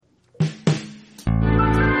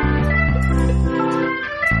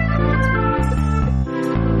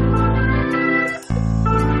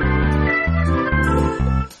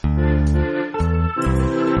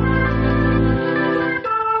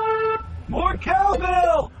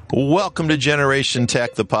Welcome to Generation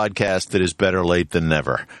Tech, the podcast that is better late than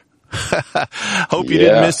never. Hope you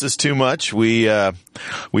didn't miss us too much. We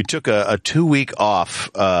took a 2-week off,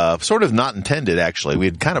 sort of not intended actually. We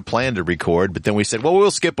had kind of planned to record, but then we said, well,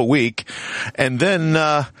 we'll skip a week. And then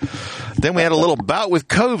we had a little bout with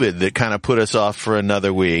COVID that kind of put us off for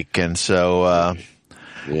another week. And so,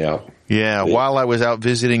 while I was out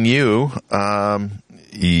visiting you,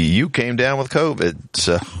 you came down with COVID.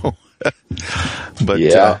 So, but,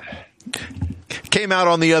 came out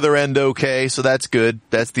on the other end okay, so that's good.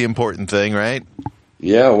 That's the important thing, right?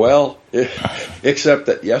 Yeah, well, except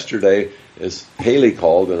that yesterday, as Haley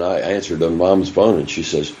called and I answered on Mom's phone, and she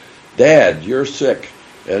says, "Dad, you're sick."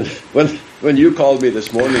 And when you called me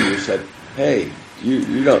this morning, you said, "Hey,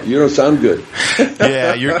 you don't sound good."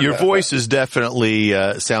 Yeah, your voice is definitely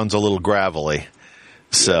sounds a little gravelly.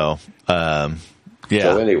 So, yeah.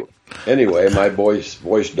 So anyway, my voice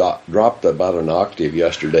dropped about an octave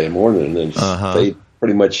yesterday morning and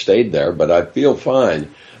pretty much stayed there, but I feel fine.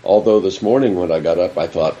 Although this morning when I got up, I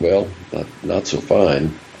thought, well, not so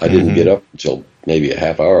fine. I didn't get up until maybe a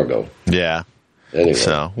half hour ago. Yeah. Anyway.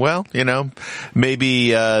 So, well,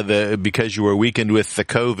 maybe because you were weakened with the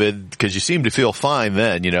COVID, because you seemed to feel fine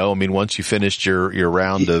then, I mean, once you finished your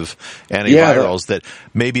round of antivirals, that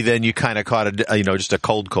maybe then you kind of caught just a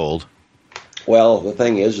cold. Well, the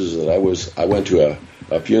thing is that I went to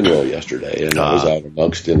a funeral yesterday, and I was out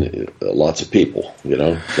amongst lots of people,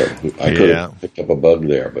 so I could have picked up a bug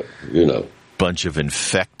there, but bunch of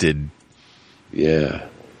infected. Yeah,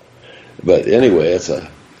 but anyway,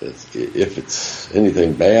 if it's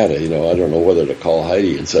anything bad, I don't know whether to call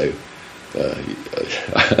Heidi and say,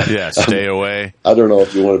 stay away. I don't know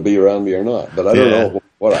if you want to be around me or not, but I don't know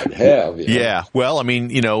what I'd have. Yeah, well, I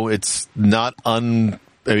mean, it's not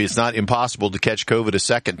it's not impossible to catch COVID a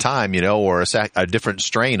second time, or a different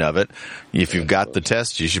strain of it. If you've got the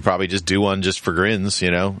test, you should probably just do one just for grins,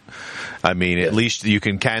 I mean, at least you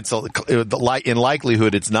can cancel. In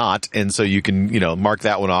likelihood, it's not, and so you can, mark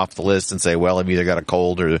that one off the list and say, well, I've either got a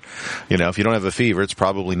cold or, if you don't have a fever, it's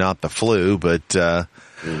probably not the flu. But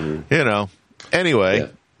anyway,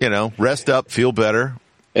 rest up, feel better.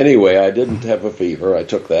 Anyway, I didn't have a fever. I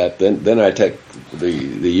took that. Then I take the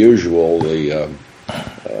usual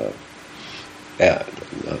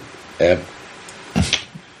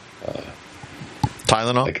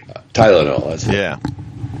Tylenol? Tylenol, that's it. Yeah.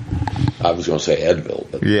 I was going to say Advil,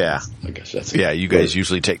 but yeah, I guess that's it. Yeah, you guys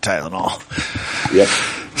usually take Tylenol. Yep.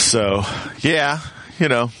 So, yeah,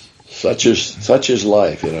 Such is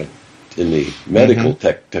life, in the medical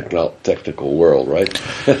technical world, right?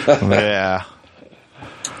 Yeah.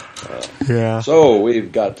 Yeah. So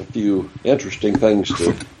we've got a few interesting things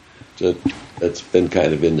that's been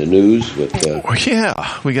kind of in the news with.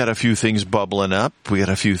 We got a few things bubbling up. We got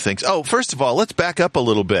a few things. Oh, first of all, let's back up a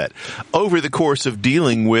little bit. Over the course of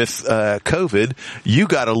dealing with COVID, you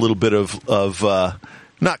got a little bit of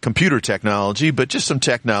not computer technology, but just some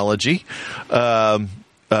technology. A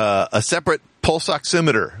separate pulse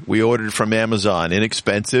oximeter we ordered from Amazon,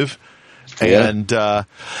 inexpensive. Yeah. And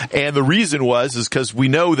the reason is because we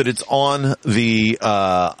know that it's on the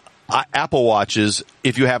Apple Watches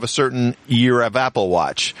if you have a certain year of Apple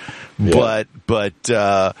Watch. Yeah. But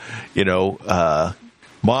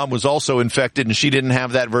Mom was also infected and she didn't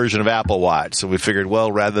have that version of Apple Watch. So we figured,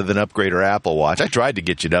 well, rather than upgrade her Apple Watch, I tried to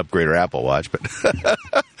get you to upgrade her Apple Watch, but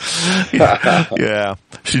yeah,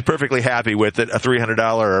 she's perfectly happy with it. A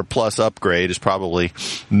 $300 or plus upgrade is probably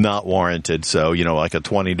not warranted. So, like a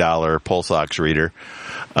 $20 pulse ox reader,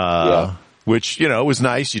 which, was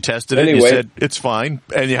nice. You tested it. You said it's fine.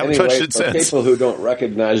 And you haven't touched it since. For people who don't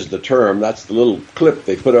recognize the term, that's the little clip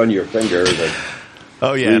they put on your finger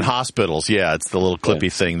Oh yeah, in hospitals, it's the little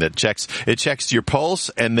clippy thing that checks your pulse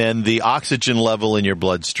and then the oxygen level in your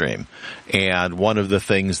bloodstream. And one of the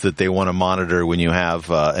things that they want to monitor when you have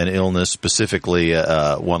an illness, specifically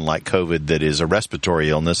one like COVID that is a respiratory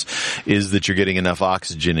illness, is that you're getting enough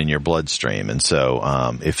oxygen in your bloodstream. And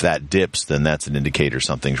so if that dips, then that's an indicator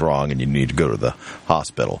something's wrong and you need to go to the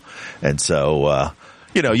hospital. And so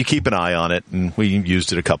you keep an eye on it, and we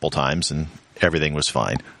used it a couple times and everything was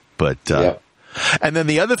fine. But and then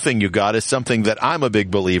the other thing you got is something that I'm a big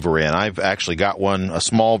believer in. I've actually got a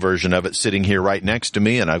small version of it sitting here right next to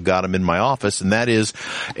me, and I've got them in my office, and that is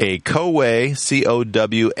a Coway,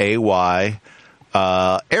 Coway,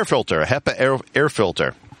 air filter, a HEPA air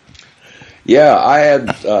filter. Yeah, I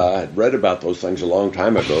had read about those things a long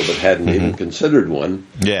time ago, but hadn't even considered one.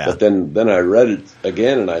 Yeah. But then I read it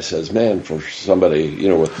again, and I says, man, for somebody,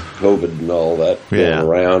 with COVID and all that going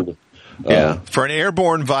around, Yeah, for an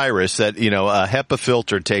airborne virus, that a HEPA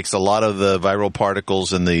filter takes a lot of the viral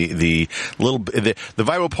particles, and the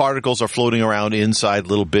viral particles are floating around inside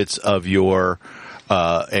little bits of your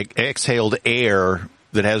exhaled air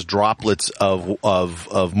that has droplets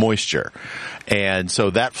of moisture. And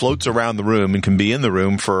so that floats around the room and can be in the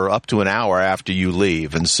room for up to an hour after you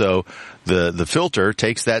leave. And so the filter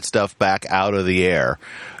takes that stuff back out of the air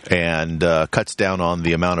and cuts down on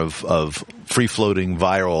the amount of free-floating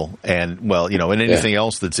viral and anything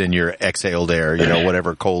else that's in your exhaled air,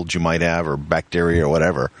 whatever colds you might have or bacteria or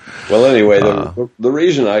whatever. Well, anyway, the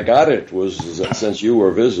reason I got it was that since you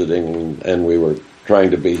were visiting and we were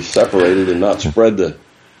trying to be separated and not spread the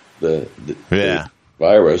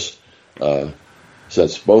virus,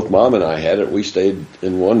 since both Mom and I had it, we stayed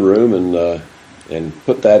in one room and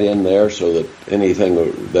put that in there so that anything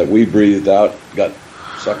that we breathed out got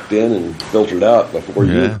sucked in and filtered out before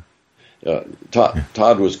you.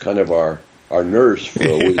 Todd was kind of our nurse for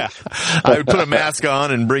a week. I would put a mask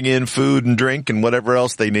on and bring in food and drink and whatever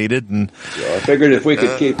else they needed. And I figured if we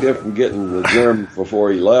could keep him from getting the germ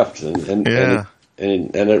before he left, and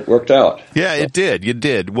it worked out. Yeah, it did. You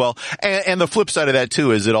did. Well, and the flip side of that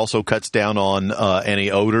too is it also cuts down on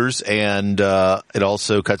any odors, and it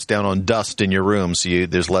also cuts down on dust in your room. So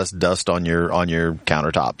there's less dust on your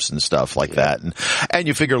countertops and stuff like that. And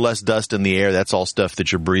you figure less dust in the air. That's all stuff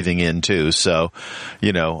that you're breathing in too. So,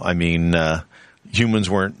 humans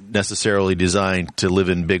weren't necessarily designed to live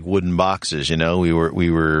in big wooden boxes. We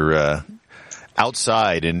were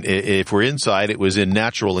outside, and if we're inside, it was in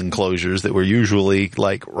natural enclosures that were usually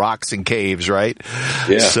like rocks and caves, right?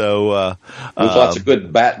 Yeah. So with lots of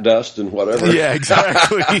good bat dust and whatever. Yeah,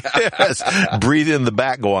 exactly. Yes. Breathe in the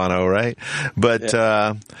bat guano, right? But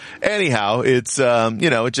anyhow, it's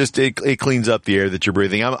it cleans up the air that you're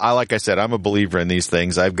breathing. Like I said, I'm a believer in these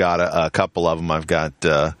things. I've got a couple of them. I've got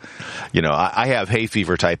I have hay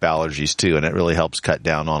fever type allergies too, and it really helps cut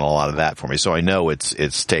down on a lot of that for me. So I know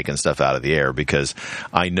it's taking stuff out of the air, because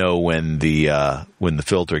I know when the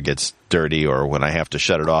filter gets dirty or when I have to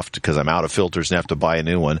shut it off because I'm out of filters and have to buy a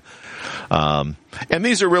new one. And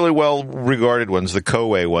these are really well regarded ones, the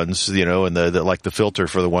Koei ones, and the like the filter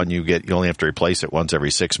for the one you get, you only have to replace it once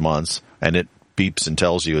every 6 months, and it beeps and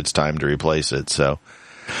tells you it's time to replace it. So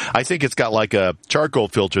I think it's got like a charcoal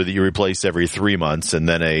filter that you replace every 3 months, and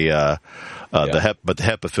then the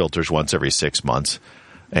HEPA filters once every 6 months.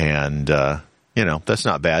 And that's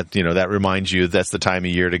not bad. That reminds you that's the time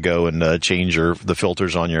of year to go and change the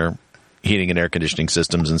filters on your heating and air conditioning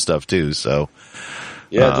systems and stuff too. So,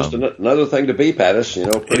 just another thing to beep at us.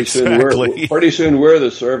 Pretty soon we're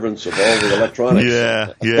the servants of all the electronics.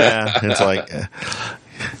 Yeah. It's like,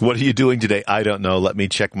 what are you doing today? I don't know. Let me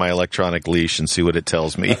check my electronic leash and see what it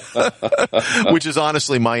tells me. Which is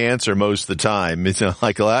honestly my answer most of the time. It's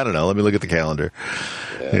like, well, I don't know. Let me look at the calendar.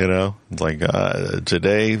 Yeah. It's like,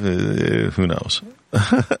 today, who knows?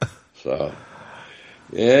 So,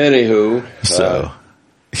 anywho.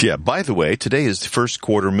 By the way, today is the first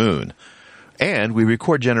quarter moon. And we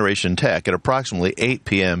record Generation Tech at approximately 8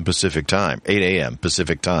 p.m. Pacific time, 8 a.m.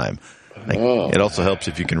 Pacific time. It also helps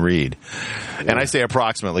if you can read. Yeah. And I say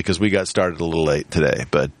approximately because we got started a little late today.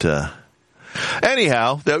 But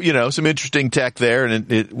anyhow, some interesting tech there,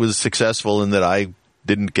 and it was successful in that I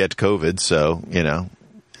didn't get COVID. So,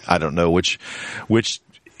 I don't know which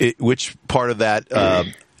part of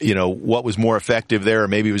that what was more effective there, or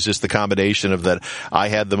maybe it was just the combination of that I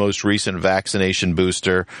had the most recent vaccination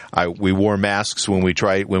booster. We wore masks when we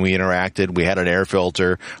interacted. We had an air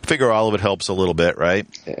filter. Figure all of it helps a little bit, right?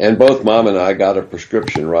 And both Mom and I got a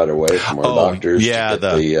prescription right away from our doctors. Yeah,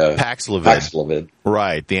 the Paxlovid.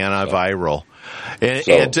 Right, the antiviral.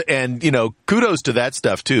 And kudos to that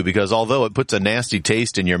stuff too, because although it puts a nasty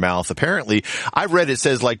taste in your mouth, apparently I've read it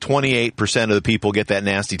says like 28% of the people get that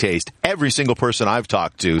nasty taste. Every single person I've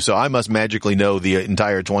talked to. So I must magically know the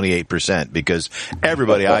entire 28% because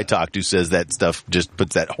everybody I talk to says that stuff just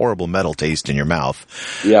puts that horrible metal taste in your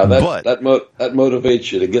mouth. Yeah, that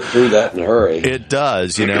motivates you to get through that in a hurry. It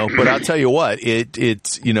does, but I'll tell you what,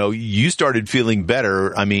 it's you started feeling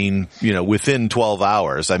better. I mean, within 12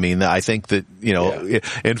 hours. I mean, I think that,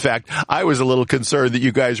 in fact, I was a little concerned that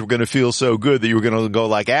you guys were going to feel so good that you were going to go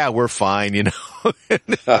like, we're fine, But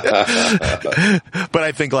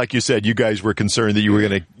I think, like you said, you guys were concerned that you were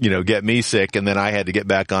going to, get me sick, and then I had to get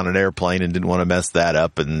back on an airplane and didn't want to mess that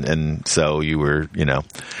up. And so you were,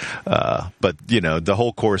 but the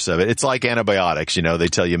whole course of it, it's like antibiotics, they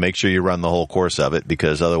tell you make sure you run the whole course of it,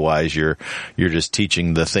 because otherwise you're just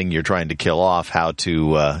teaching the thing you're trying to kill off how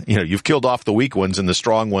to, you've killed off the weak ones and the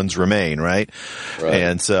strong ones remain, right?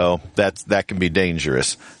 And so that can be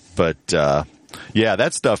dangerous. But, Yeah,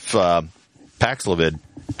 that stuff, Paxlovid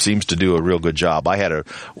seems to do a real good job. I had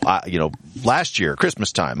last year,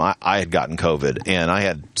 Christmas time, I had gotten COVID, and I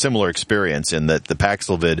had similar experience in that the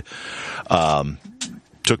Paxlovid,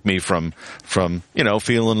 took me from, feeling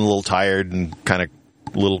a little tired and kind of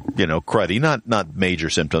a little, cruddy, not major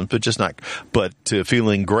symptoms, but to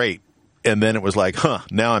feeling great. And then it was like,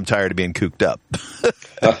 now I'm tired of being cooped up.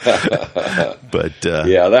 But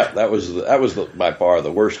yeah, that was by far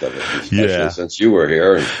the worst of it, especially since you were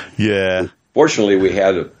here. And fortunately, we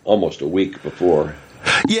had it almost a week before.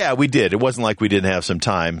 Yeah, we did. It wasn't like we didn't have some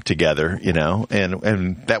time together,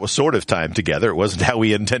 and that was sort of time together. It wasn't how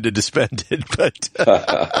we intended to spend it, but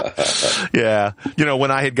yeah. When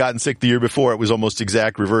I had gotten sick the year before, it was almost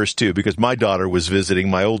exact reverse too, because my daughter was visiting,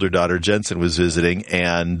 my older daughter Jensen was visiting,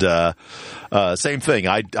 and same thing.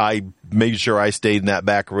 I made sure I stayed in that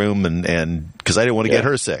back room and because I didn't want to get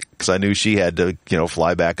her sick, because I knew she had to,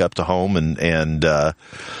 fly back up to home and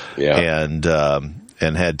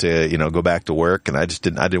had to, go back to work, and I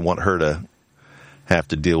didn't want her to have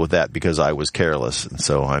to deal with that because I was careless, and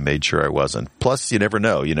so I made sure I wasn't. Plus, you never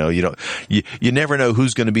know, you never know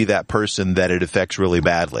who's going to be that person that it affects really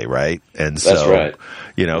badly, right? And so, that's right.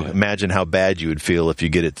 Imagine how bad you would feel if you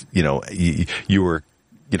get it, you were,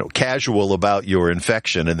 casual about your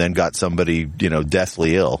infection and then got somebody,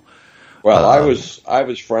 deathly ill. Well, I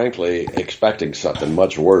was frankly expecting something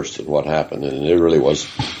much worse than what happened, and it really was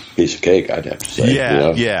a piece of cake, I'd have to say.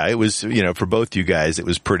 Yeah, it was, for both you guys, it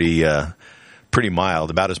was pretty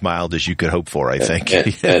mild, about as mild as you could hope for, I think.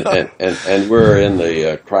 And we're in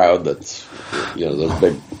the crowd that's,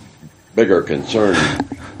 the bigger concern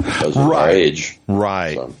because of our age.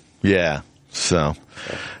 Right. So. Yeah. So,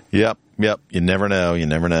 yep. You never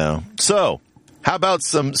know. So, how about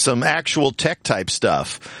some actual tech type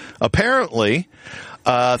stuff? Apparently,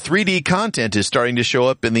 3D content is starting to show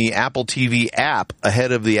up in the Apple TV app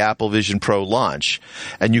ahead of the Apple Vision Pro launch.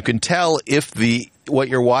 And you can tell if what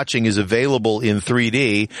you're watching is available in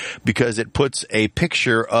 3D because it puts a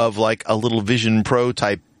picture of like a little Vision Pro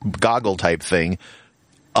type goggle type thing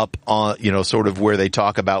up on, sort of where they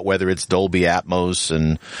talk about whether it's Dolby Atmos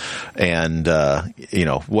and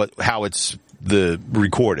how it's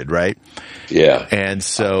recorded, right? Yeah. And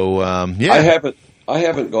so, I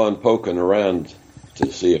haven't gone poking around to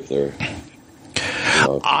see if they're.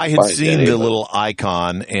 I had seen the little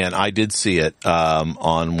icon, and I did see it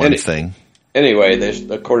on one thing. Anyway,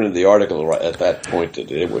 according to the article at that point that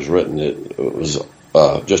it was written, it was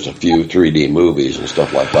just a few 3D movies and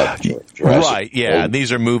stuff like that. Right? Yeah, and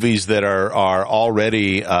these are movies that are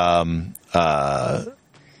already.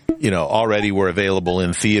 Already were available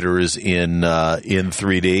in theaters in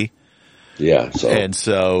 3D. Yeah.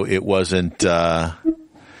 So it wasn't.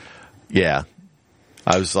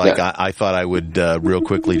 I was like, I thought I would real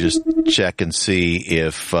quickly just check and see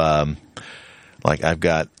if, I've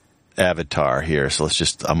got Avatar here. So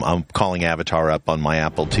I'm calling Avatar up on my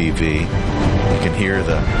Apple TV. You can hear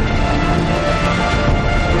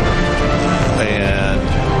and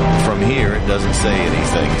from here it doesn't say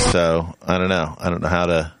anything. So I don't know. I don't know how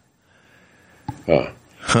to.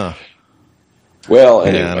 Well,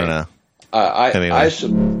 anyway, I don't know.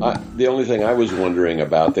 The only thing I was wondering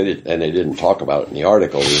about, and they didn't talk about it in the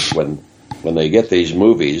article, is when they get these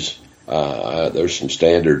movies, there's some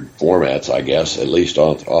standard formats, I guess, at least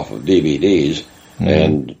off of DVDs,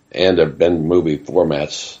 and there have been movie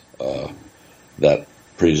formats that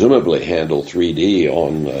presumably handle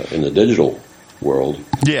 3D in the digital world.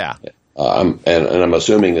 Yeah. And I'm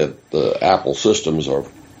assuming that the Apple systems are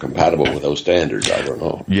compatible with those standards. I don't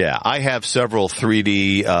know. Yeah, I have several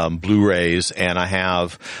 3D Blu-rays, and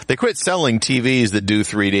they quit selling TVs that do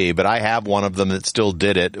 3D, but I have one of them that still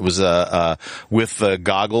did it. It was with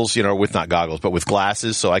goggles, not goggles, but with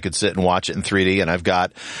glasses, so I could sit and watch it in 3D. And I've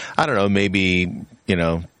got, I don't know, maybe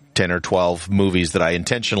 10 or 12 movies that I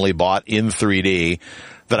intentionally bought in 3D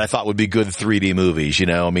that I thought would be good 3D movies.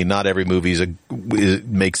 Not every movie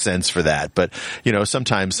makes sense for that, but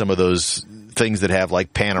sometimes some of those things that have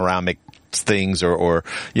like panoramic things or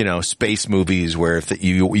space movies where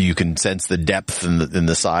you can sense the depth and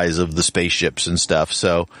the size of the spaceships and stuff.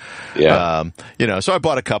 So, so I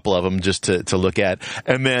bought a couple of them just to look at.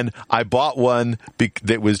 And then I bought one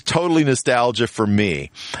that was totally nostalgia for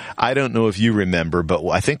me. I don't know if you remember, but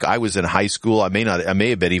I think I was in high school. I may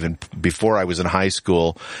have been even before I was in high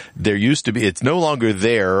school. There used to be, it's no longer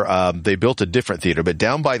there. They built a different theater, but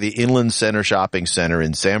down by the Inland Center Shopping Center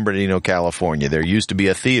in San Bernardino, California, there used to be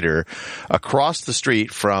a theater across the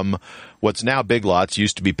street from what's now Big Lots,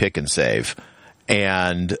 used to be Pick and Save.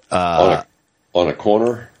 And on a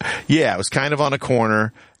corner? Yeah, it was kind of on a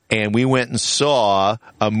corner. and we went and saw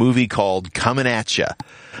a movie called Coming At Ya.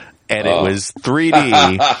 And it was 3D,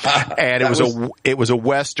 and it was a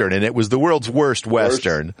Western, and it was the world's worst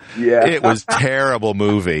Western. Yeah. It was a terrible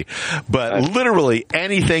movie. But literally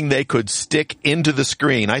anything they could stick into the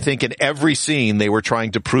screen, I think in every scene they were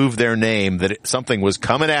trying to prove their name, that something was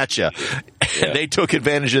coming at you. And they took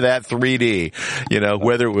advantage of that 3D,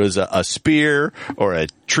 whether it was a spear or a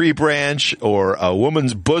tree branch or a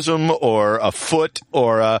woman's bosom or a foot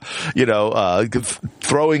or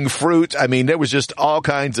throwing fruit. I mean, there was just all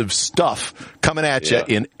kinds of stuff coming at you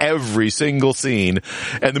in every single scene,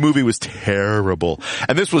 and the movie was terrible.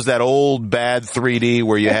 And this was that old bad 3D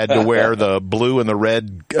where you had to wear the blue and the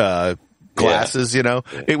red glasses,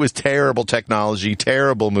 It was terrible technology,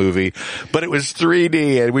 terrible movie, but it was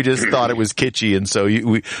 3D, and we just thought it was kitschy, and so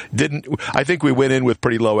we didn't. I think we went in with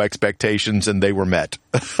pretty low expectations, and they were met.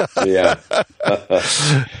 Yeah.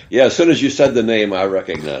 As soon as you said the name, I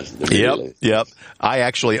recognized it immediately. Yep. I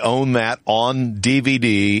actually own that on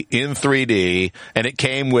DVD in 3D, and it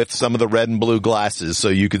came with some of the red and blue glasses, so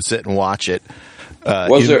you could sit and watch it.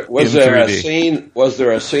 Was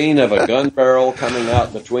there a scene of a gun barrel coming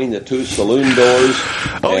out between the two saloon doors?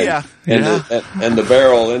 And the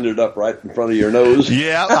barrel ended up right in front of your nose.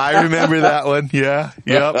 Yeah, I remember that one. Yeah,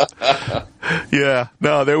 yep. Yeah.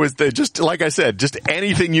 No, there was just like I said, just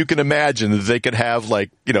anything you can imagine that they could have,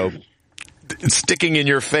 sticking in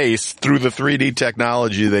your face through the 3D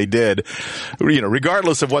technology they did,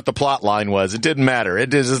 regardless of what the plot line was, it didn't matter. It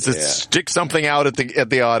just stick something out at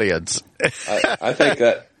the audience. I think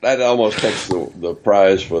that almost takes the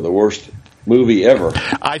prize for the worst movie ever.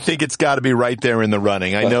 I think it's got to be right there in the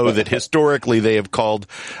running. I know that historically they have called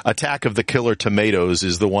Attack of the Killer Tomatoes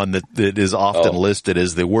is the one that is often listed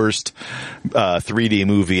as the worst 3D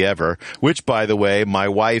movie ever, which, by the way, my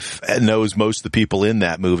wife knows most of the people in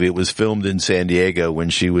that movie. It was filmed in San Diego when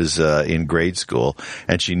she was in grade school,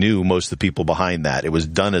 and she knew most of the people behind that. It was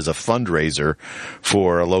done as a fundraiser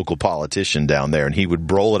for a local politician down there, and he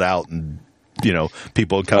would roll it out, and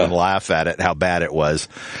people would come and laugh at it, how bad it was.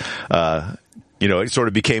 It sort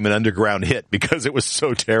of became an underground hit because it was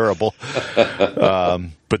so terrible.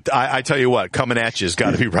 But I tell you what, Coming At You has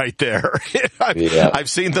got to be right there. I've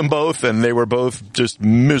seen them both, and they were both just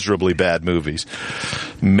miserably bad movies.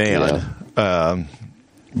 Man. Yeah.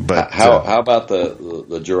 But how about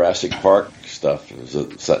the Jurassic Park stuff?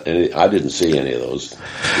 I didn't see any of those.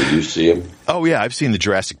 Did you see them? Oh yeah, I've seen the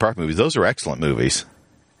Jurassic Park movies. Those are excellent movies.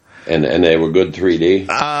 And they were good 3D?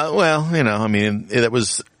 That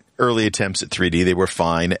was early attempts at 3D. They were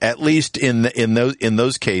fine. At least in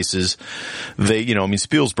those cases,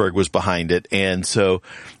 Spielberg was behind it, and so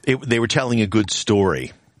they were telling a good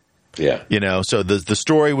story. Yeah. So the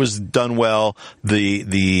story was done well,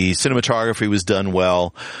 the cinematography was done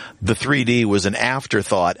well. The 3D was an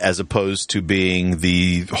afterthought as opposed to being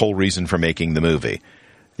the whole reason for making the movie.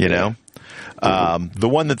 The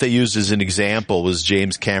one that they used as an example was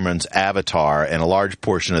James Cameron's Avatar, and a large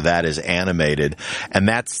portion of that is animated, and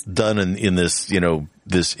that's done in this,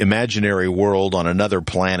 this imaginary world on another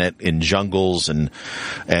planet in jungles and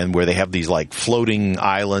where they have these floating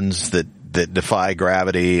islands that defy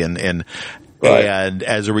gravity and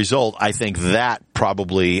as a result, I think that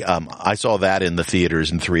probably, I saw that in the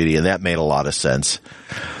theaters in 3D, and that made a lot of sense.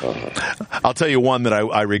 I'll tell you one that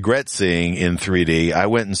I regret seeing in 3D. I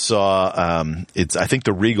went and saw, I think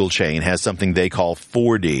the Regal chain has something they call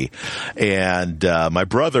 4D. And, my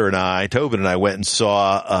brother and I, Tobin and I, went and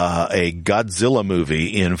saw, a Godzilla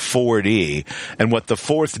movie in 4D. And what the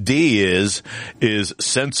fourth D is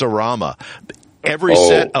Sensorama. Every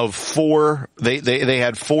set of four, they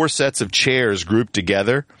had 4 sets of chairs grouped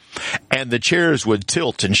together, and the chairs would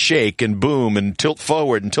tilt and shake and boom and tilt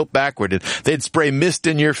forward and tilt backward, and they'd spray mist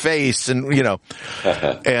in your face, and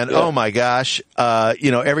oh my gosh,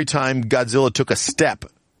 every time Godzilla took a step,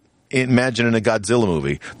 imagine in a Godzilla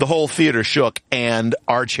movie, the whole theater shook and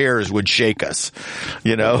our chairs would shake us,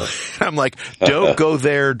 I'm like, don't go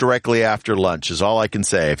there directly after lunch is all I can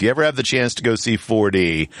say. If you ever have the chance to go see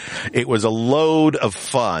 4D, it was a load of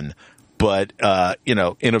fun, but, in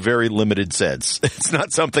a very limited sense. It's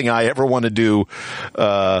not something I ever want to do,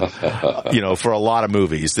 for a lot of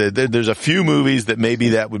movies. There's a few movies that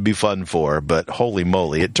maybe that would be fun for, but holy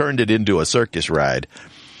moly, it turned it into a circus ride,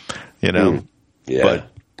 Yeah. But,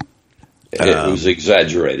 it was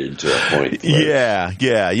exaggerated to a point. Yeah.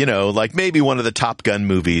 Maybe one of the Top Gun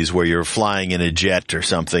movies where you're flying in a jet or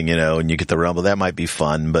something, and you get the rumble. That might be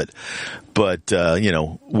fun, but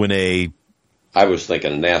when I was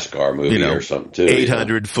thinking a NASCAR movie or something too.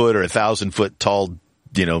 800 foot or 1,000 foot tall,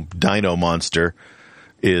 dino monster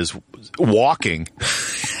is walking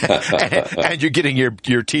and you're getting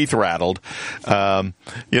your teeth rattled.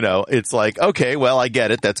 It's like, okay, well, I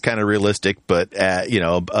get it. That's kind of realistic. But,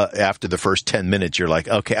 after the first 10 minutes, you're like,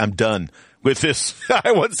 okay, I'm done with this.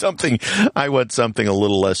 I want something a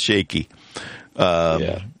little less shaky.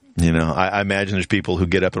 I imagine there's people who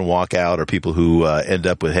get up and walk out, or people who end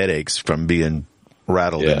up with headaches from being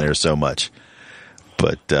rattled in there so much.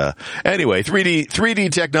 But anyway,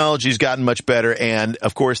 3D technology's gotten much better, and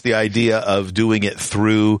of course the idea of doing it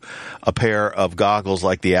through a pair of goggles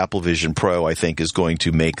like the Apple Vision Pro, I think, is going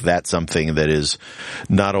to make that something that is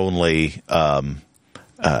not only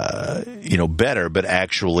better, but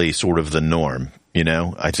actually sort of the norm.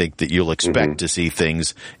 I think that you'll expect to see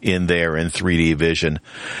things in there in 3D vision.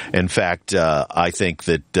 In fact, I think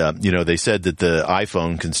that they said that the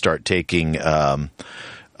iPhone can start taking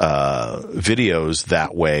videos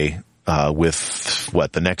that way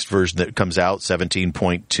with the next version that comes out,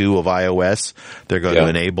 17.2 of iOS. They're going to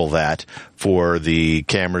enable that for the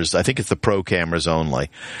cameras. I think it's the Pro cameras only,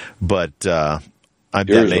 but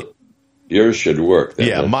yours should work.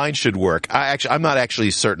 Then, mine should work. I'm not actually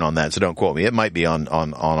certain on that, so don't quote me. It might be on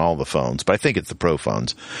all the phones, but I think it's the Pro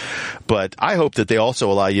phones. But I hope that they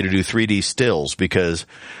also allow you to do 3D stills, because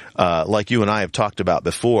like you and I have talked about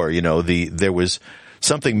before, there was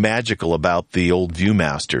something magical about the old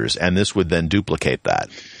ViewMasters, and this would then duplicate that.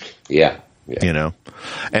 Yeah.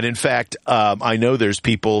 And in fact, I know there's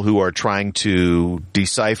people who are trying to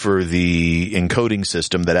decipher the encoding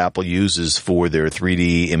system that Apple uses for their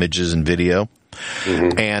 3D images and video.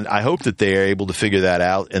 And I hope that they are able to figure that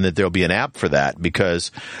out, and that there'll be an app for that, because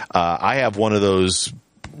I have one of those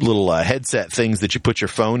little headset things that you put your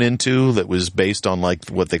phone into that was based on like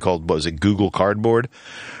what they called, Google Cardboard.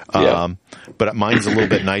 But mine's a little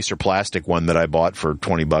bit nicer plastic one that I bought for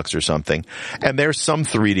 $20 or something. And there's some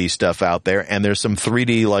 3D stuff out there, and there's some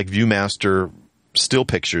 3D like ViewMaster still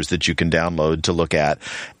pictures that you can download to look at.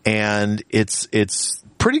 And it's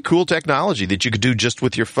pretty cool technology that you could do just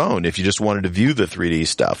with your phone if you just wanted to view the 3D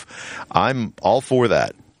stuff. I'm all for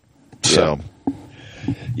that. So.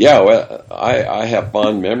 Yeah, well, I have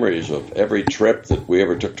fond memories of every trip that we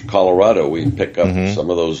ever took to Colorado. We'd pick up some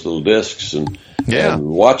of those little discs and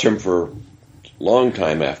watch them for a long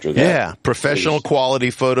time after that. Yeah, professional quality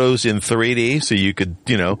photos in 3D, so you could,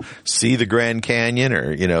 see the Grand Canyon,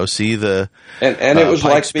 or see the and it was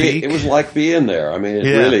Pikes Peak. It was like being there. I mean, it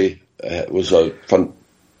really was a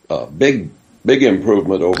big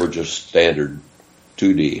improvement over just standard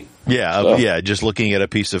 2D. Just looking at a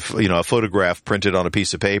piece of, a photograph printed on a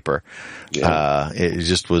piece of paper. It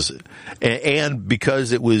just was, and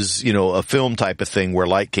because it was, a film type of thing where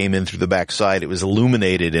light came in through the backside, it was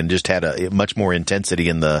illuminated and just had a much more intensity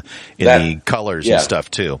in the colors and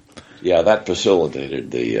stuff too. Yeah, that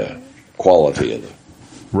facilitated the quality of the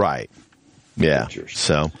pictures.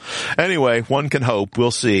 So anyway, one can hope.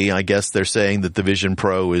 We'll see. I guess they're saying that the Vision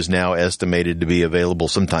Pro is now estimated to be available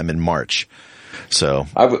sometime in March. So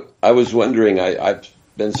I was wondering, I've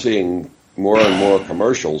been seeing more and more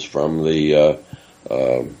commercials from the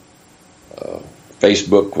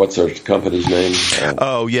Facebook. What's our company's name?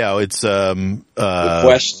 It's the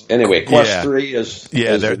Quest. Anyway, Quest 3 is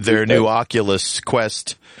their new Oculus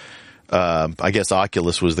Quest. I guess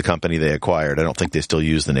Oculus was the company they acquired. I don't think they still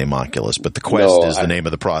use the name Oculus, but the Quest is the name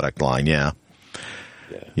of the product line. Yeah.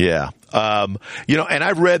 And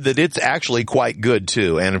I've read that it's actually quite good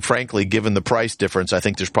too. And frankly, given the price difference, I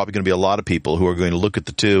think there's probably going to be a lot of people who are going to look at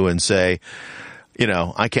the two and say,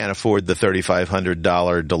 I can't afford the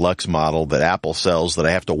 $3,500 deluxe model that Apple sells that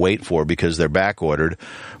I have to wait for because they're back ordered,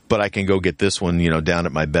 but I can go get this one, down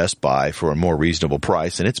at my Best Buy for a more reasonable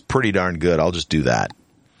price. And it's pretty darn good. I'll just do that.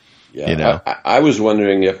 Yeah, I was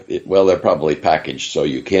wondering if, they're probably packaged so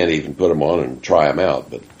you can't even put them on and try them out,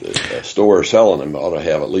 but the store selling them ought to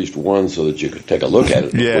have at least one so that you could take a look at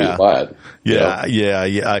it before you buy it.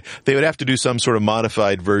 Yeah. They would have to do some sort of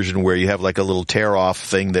modified version where you have like a little tear-off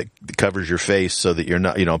thing that covers your face so that you're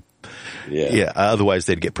not, otherwise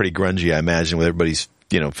they'd get pretty grungy, I imagine, with everybody's,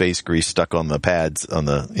 face grease stuck on the pads, on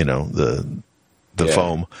the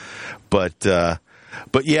foam. But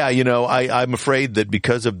I'm afraid that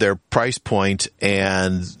because of their price point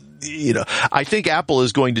and, I think Apple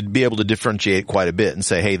is going to be able to differentiate quite a bit and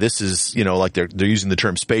say, hey, this is, like they're using the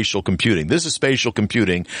term spatial computing. This is spatial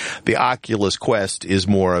computing. The Oculus Quest is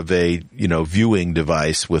more of a, viewing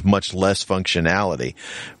device with much less functionality.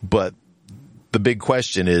 But the big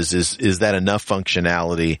question is that enough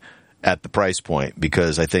functionality at the price point?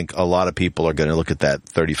 Because I think a lot of people are going to look at that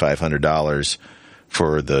 $3,500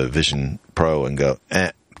 for the Vision Pro and go,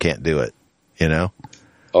 can't do it,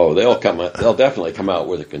 Oh, they'll definitely come out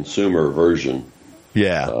with a consumer version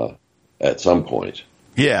Yeah. At some point.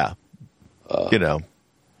 Yeah. And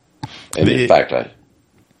in fact,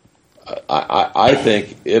 I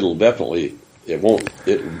think it'll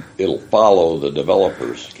follow the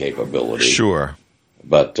developer's capability. Sure.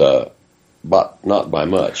 But not by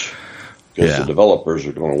much, because the developers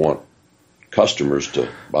are going to want customers to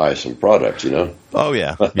buy some products, Oh,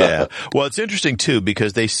 yeah. Yeah. Well, it's interesting, too,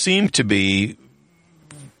 because they seem to be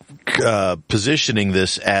positioning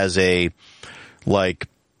this as a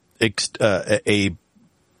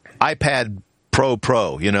iPad Pro,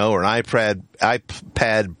 or an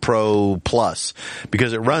iPad Pro Plus,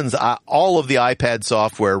 because it runs all of the iPad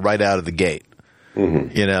software right out of the gate,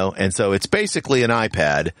 and so it's basically an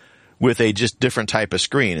iPad with a just different type of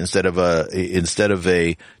screen. Instead of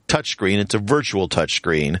a touch screen, it's a virtual touch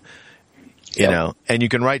screen. And you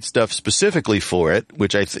can write stuff specifically for it,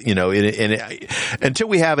 which until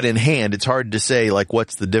we have it in hand, it's hard to say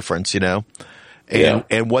what's the difference, and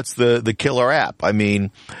what's the killer app. I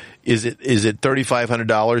mean, is it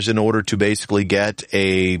 $3,500 in order to basically get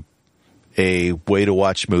a way to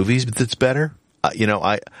watch movies that's better?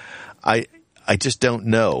 I just don't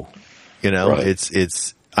know.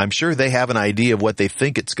 Right. I'm sure they have an idea of what they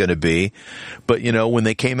think it's going to be, but when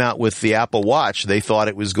they came out with the Apple Watch, they thought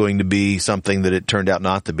it was going to be something that it turned out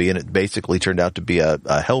not to be, and it basically turned out to be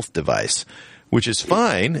a health device, which is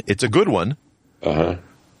fine. It's a good one.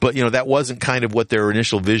 But that wasn't kind of what their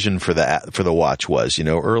initial vision for the watch was.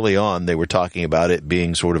 Early on they were talking about it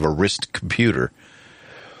being sort of a wrist computer.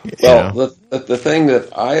 Well, the thing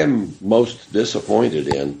that I am most disappointed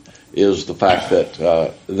in is the fact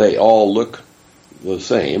that they all look the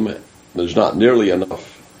same. There's not nearly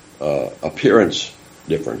enough appearance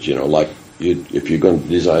difference. If you're going to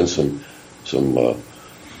design some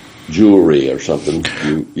jewelry or something,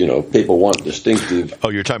 people want distinctive. Oh,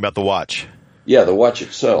 you're talking about the watch. Yeah, the watch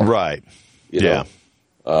itself. Right. They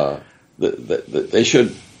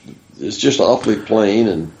should. It's just awfully plain,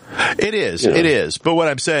 and it is. It is. But what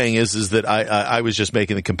I'm saying is that I was just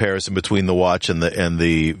making the comparison between the watch and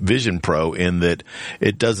the Vision Pro, in that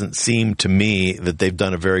it doesn't seem to me that they've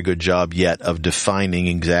done a very good job yet of defining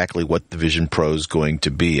exactly what the Vision Pro is going to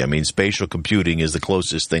be. I mean, spatial computing is the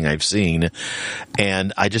closest thing I've seen,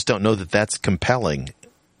 and I just don't know that that's compelling.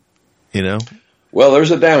 Well,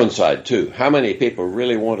 there's a downside too. How many people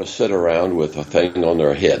really want to sit around with a thing on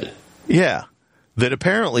their head? Yeah. That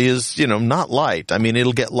apparently is, not light. I mean,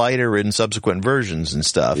 it'll get lighter in subsequent versions and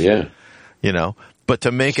stuff. Yeah. But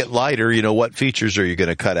to make it lighter, what features are you going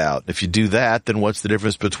to cut out? If you do that, then what's the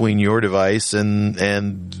difference between your device and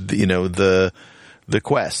the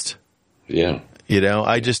Quest? Yeah.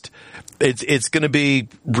 It's going to be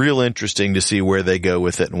real interesting to see where they go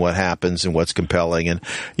with it and what happens and what's compelling. And,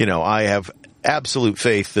 I have absolute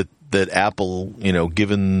faith that Apple,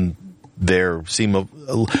 given their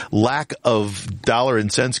lack of dollar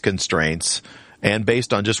and cents constraints, and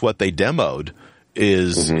based on just what they demoed,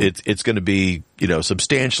 it's going to be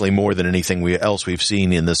substantially more than anything else we've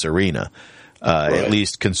seen in this arena. Right. At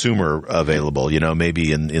least consumer available.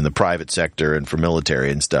 Maybe in the private sector and for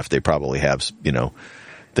military and stuff, they probably have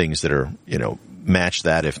things that are match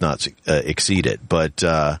that, if not exceed it. But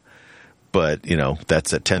that's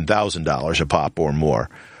at $10,000 a pop or more.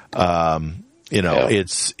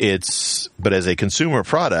 But as a consumer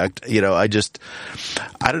product, I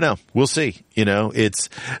don't know. We'll see.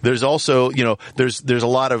 There's also, there's a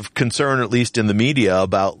lot of concern, at least in the media,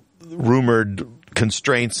 about rumored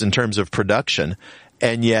constraints in terms of production.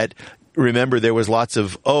 And yet, remember, there was lots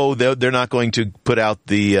of, they're not going to put out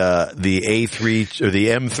the A3 or the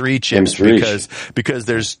M3 chips because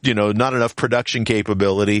there's, not enough production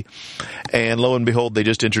capability. And lo and behold, they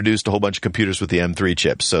just introduced a whole bunch of computers with the M3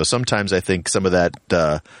 chips. So sometimes I think some of that,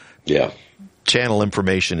 channel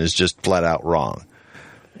information is just flat out wrong,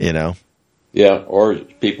 Yeah. Or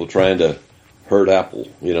people trying to hurt Apple,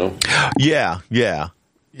 Yeah.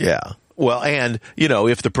 Well, and,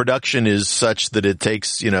 if the production is such that it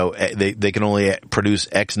takes, they can only produce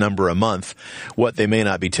X number a month, what they may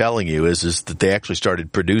not be telling you is that they actually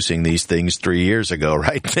started producing these things 3 years ago,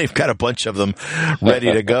 right? They've got a bunch of them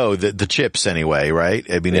ready to go, the chips anyway, right?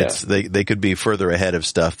 I mean, they could be further ahead of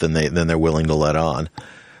stuff than they're willing to let on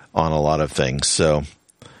a lot of things. So,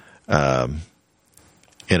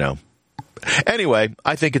 Anyway,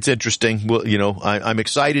 I think it's interesting. Well, I'm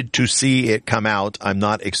excited to see it come out. I'm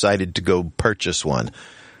not excited to go purchase one.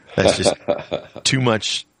 That's just too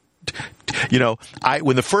much.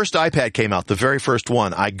 When the first iPad came out, the very first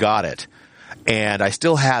one, I got it, and I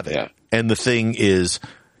still have it. Yeah. And the thing is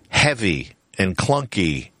heavy and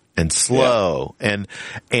clunky and slow. And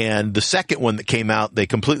the second one that came out, they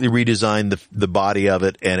completely redesigned the body of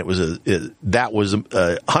it, and that was a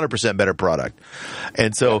 100% better product.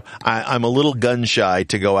 And so I'm a little gun shy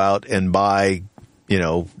to go out and buy,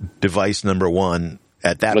 device number one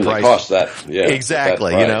at that when price. It costs that,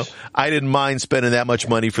 exactly. I didn't mind spending that much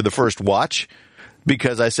money for the first watch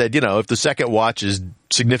because I said, if the second watch is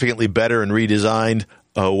significantly better and redesigned,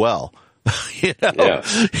 oh well.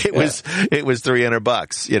 It was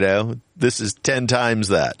 $300, this is 10 times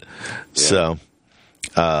that. Yeah.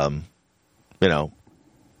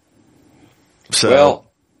 Well,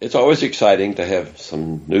 it's always exciting to have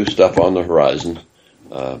some new stuff on the horizon,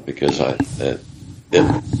 because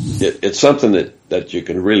it's something that you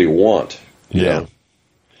can really want,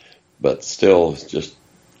 but still it's just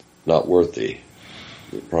not worth the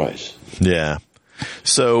price. Yeah.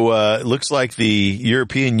 So it looks like the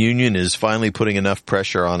European Union is finally putting enough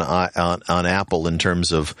pressure on Apple in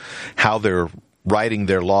terms of how they're writing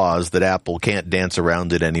their laws that Apple can't dance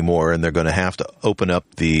around it anymore, and they're going to have to open up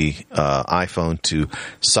the iPhone to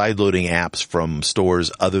sideloading apps from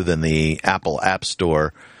stores other than the Apple App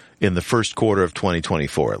Store in the first quarter of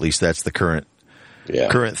 2024. At least that's the current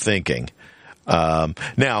thinking.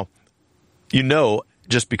 Now,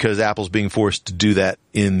 just because Apple's being forced to do that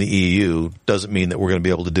in the EU doesn't mean that we're going to be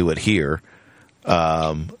able to do it here.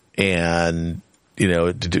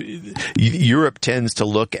 Europe tends to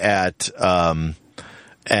look at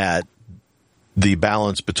the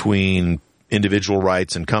balance between individual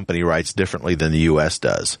rights and company rights differently than the U.S.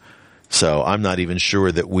 does. So I'm not even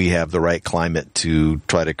sure that we have the right climate to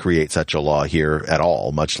try to create such a law here at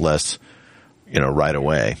all, much less, right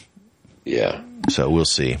away. Yeah. So we'll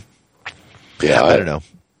see. Yeah, I don't know.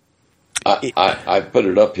 I put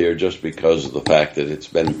it up here just because of the fact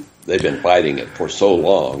that they've been fighting it for so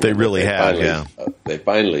long. They really have. They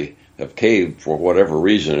finally have caved for whatever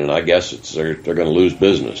reason, and I guess they're going to lose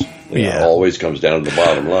business. It always comes down to the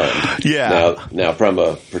bottom line. Yeah. Now from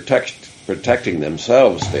a protecting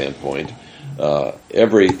themselves standpoint,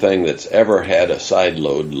 everything that's ever had a side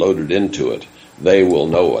load loaded into it, they will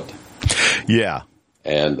know it. Yeah.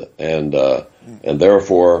 And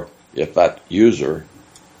therefore, if that user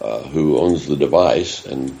who owns the device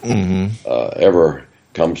and ever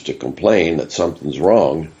comes to complain that something's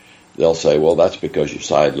wrong, they'll say, well, that's because you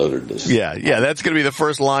sideloaded this. Yeah, that's going to be the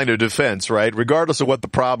first line of defense, right? Regardless of what the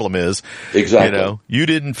problem is. Exactly. You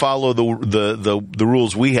didn't follow the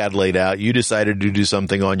rules we had laid out. You decided to do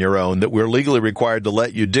something on your own that we're legally required to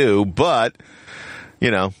let you do, but,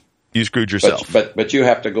 you screwed yourself. But you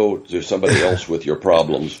have to go to somebody else with your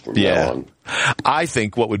problems from now on. I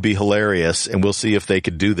think what would be hilarious, and we'll see if they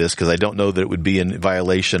could do this because I don't know that it would be in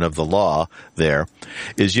violation of the law there,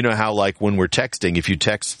 is how like when we're texting, if you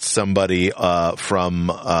text somebody from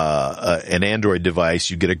an Android device,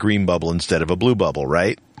 you get a green bubble instead of a blue bubble,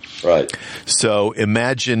 right? Right. So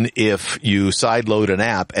imagine if you sideload an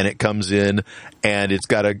app and it comes in and it's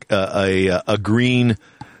got a green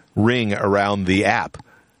ring around the app.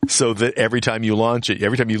 So that every time you launch it,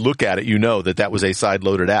 every time you look at it, that was a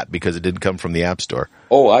side-loaded app because it didn't come from the App Store.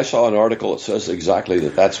 Oh, I saw an article that says exactly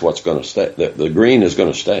that's what's going to stay. The green is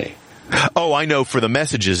going to stay. Oh, I know. For the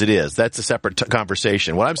messages, it is. That's a separate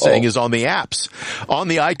conversation. What I'm saying is on the apps, on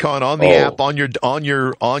the icon, on the app, on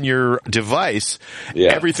your device,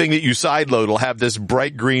 everything that you sideload will have this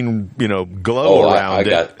bright green, glow around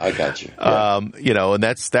it. I got you. Yeah. And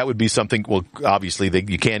that would be something. Well, obviously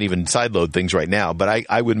you can't even sideload things right now, but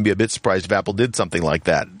I wouldn't be a bit surprised if Apple did something like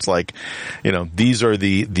that. It's like, these are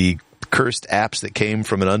the cursed apps that came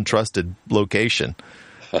from an untrusted location.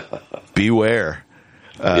 Beware.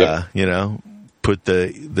 Put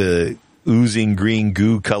the oozing green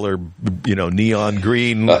goo color, neon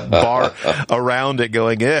green bar around it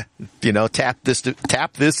going, tap this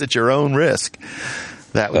at your own risk.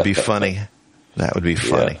 That would be funny. That would be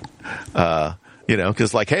funny. Yeah.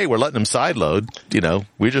 Cause like, hey, we're letting them sideload,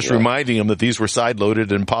 we're just reminding them that these were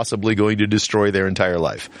sideloaded and possibly going to destroy their entire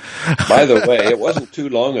life. By the way, it wasn't too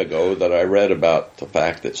long ago that I read about the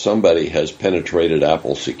fact that somebody has penetrated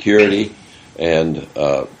Apple security. And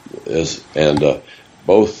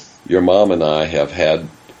both your mom and I have had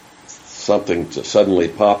something to suddenly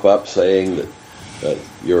pop up saying that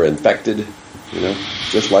you're infected,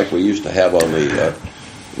 just like we used to have on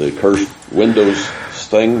the cursed Windows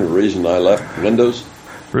thing, the reason I left Windows.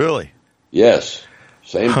 Really? Yes.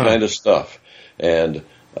 Same kind of stuff. And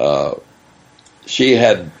she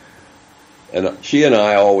and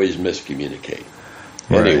I always miscommunicate.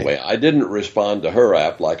 Anyway, I didn't respond to her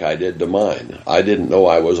app like I did to mine. I didn't know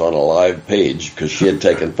I was on a live page because she had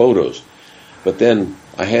taken photos. But then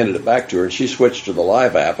I handed it back to her, and she switched to the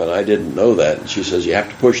live app, and I didn't know that. And she says, you have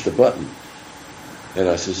to push the button. And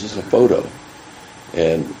I says, this is a photo.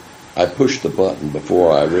 And I pushed the button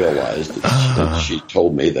before I realized that she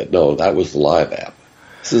told me that, no, that was the live app.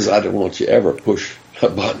 Says, I don't want you to ever push a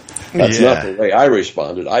button. That's not the way I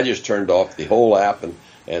responded. I just turned off the whole app and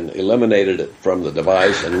eliminated it from the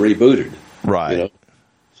device and rebooted. Right. You know?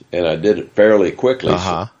 And I did it fairly quickly.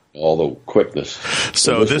 So all the quickness.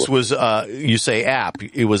 So this was, you say app.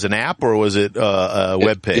 It was an app, or was it a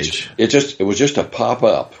web page? It was just a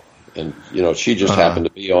pop-up. And, you know, she just happened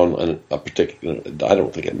to be on a particular, I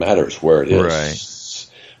don't think it matters where it is.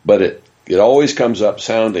 Right. But it always comes up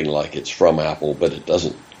sounding like it's from Apple, but it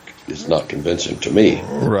doesn't. It's not convincing to me.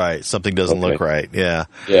 Right. Something doesn't look right. Yeah.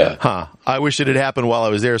 Yeah. Huh. I wish it had happened while I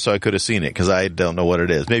was there so I could have seen it, because I don't know what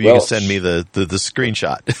it is. Maybe you can send me the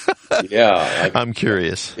screenshot. Yeah. I'm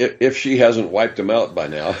curious. If she hasn't wiped them out by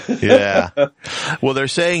now. Yeah. Well, they're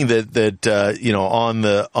saying that you know, on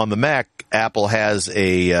the Mac, Apple has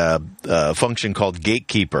a function called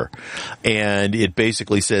Gatekeeper, and it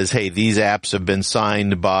basically says, hey, these apps have been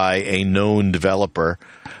signed by a known developer,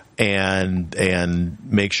 and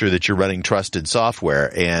make sure that you're running trusted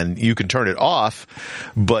software. And you can turn it off,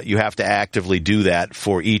 but you have to actively do that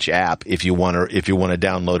for each app if you want to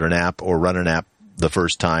download an app or run an app the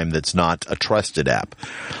first time that's not a trusted app,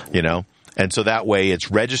 you know. And so that way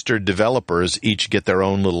it's registered developers each get their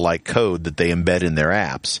own little like code that they embed in their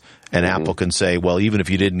apps. And Apple can say, well, even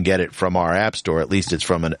if you didn't get it from our app store, at least it's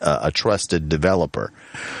from a trusted developer.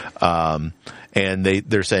 And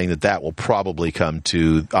they're saying that will probably come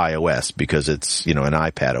to iOS, because it's, you know, an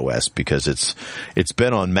iPad OS, because it's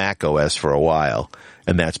been on Mac OS for a while,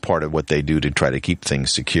 and that's part of what they do to try to keep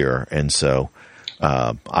things secure. And so,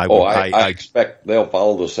 I expect they'll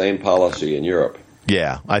follow the same policy in Europe.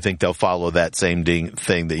 Yeah, I think they'll follow that same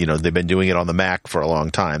thing that, you know, they've been doing it on the Mac for a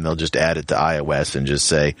long time. They'll just add it to iOS and just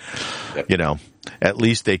say, you know, at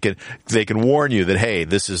least they can warn you that, hey,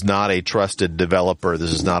 this is not a trusted developer.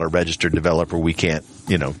 This is not a registered developer. We can't,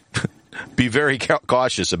 you know, be very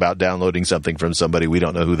cautious about downloading something from somebody we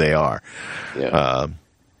don't know who they are. Yeah.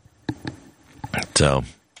 So,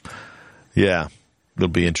 yeah, it'll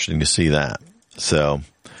be interesting to see that. So,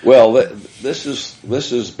 well, this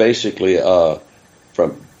is basically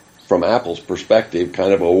from Apple's perspective,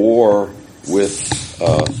 kind of a war with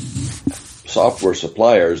software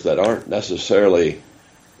suppliers that aren't necessarily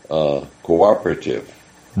cooperative.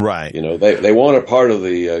 Right. You know, they want a part of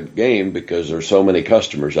the game because there's so many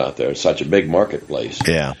customers out there. It's such a big marketplace.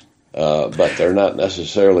 Yeah. But they're not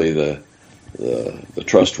necessarily the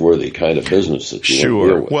trustworthy kind of business that you want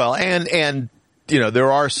to deal with. Well, and you know,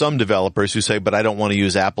 there are some developers who say, but I don't want to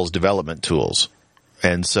use Apple's development tools.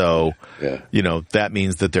 And so, you know, that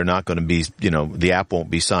means that they're not going to be, you know, the app won't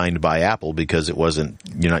be signed by Apple because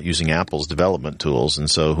you're not using Apple's development tools. And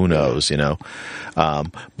so who knows, you know,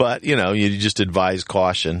 but, you know, you just advise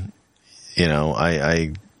caution. You know,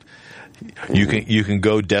 you can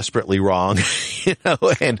go desperately wrong, you know,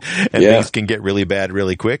 and things can get really bad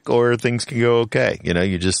really quick, or things can go okay. You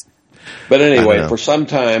know, But anyway, for some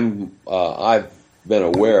time, I've been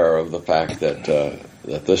aware of the fact that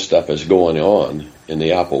this stuff is going on in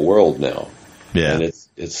the Apple world now. Yeah. And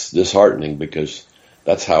it's disheartening, because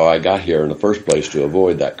that's how I got here in the first place, to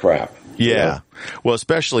avoid that crap. Yeah. You know? Well,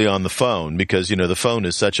 especially on the phone, because, you know, the phone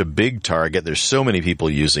is such a big target. There's so many people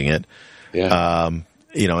using it. Yeah.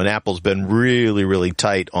 You know, and Apple's been really, really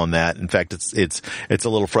tight on that. In fact, it's a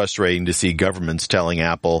little frustrating to see governments telling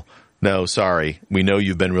Apple, no, sorry, we know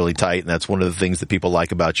you've been really tight, and that's one of the things that people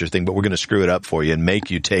like about your thing, but we're going to screw it up for you and make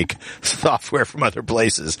you take software from other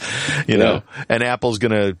places, you know, and Apple's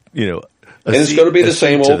going to, you know, and it's going to be the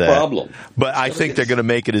same old problem. But I think they're going to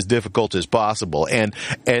make it as difficult as possible, and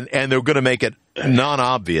they're going to make it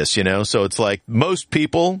non-obvious, you know, so it's like most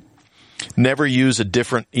people never use a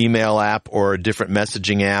different email app or a different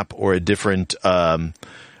messaging app or a different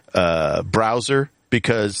browser,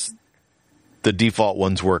 because the default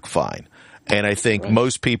ones work fine. And I think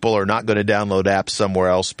most people are not going to download apps somewhere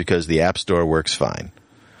else because the App Store works fine.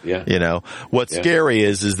 Yeah. You know, what's scary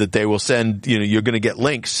is that they will send, you know, you're going to get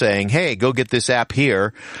links saying, hey, go get this app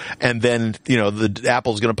here. And then, you know, the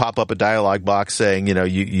Apple's going to pop up a dialog box saying, you know,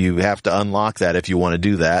 you have to unlock that if you want to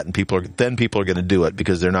do that. And people are going to do it,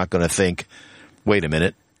 because they're not going to think, wait a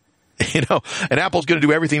minute. You know, and Apple's going to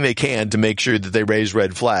do everything they can to make sure that they raise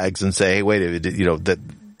red flags and say, hey, wait a minute, you know, that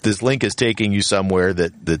this link is taking you somewhere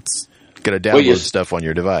that's going to download stuff on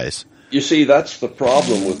your device. You see, that's the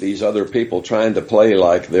problem with these other people trying to play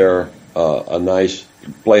like they're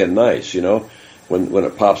playing nice, you know, when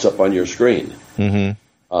it pops up on your screen.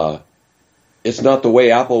 Mm-hmm. It's not the way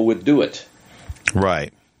Apple would do it.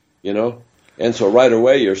 Right. You know? And so right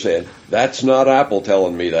away you're saying, that's not Apple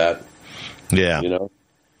telling me that. Yeah. You know?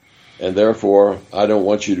 And therefore, I don't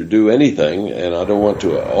want you to do anything, and I don't want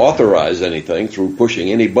to authorize anything through pushing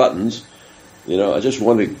any buttons. You know, I just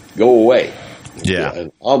want to go away. Yeah.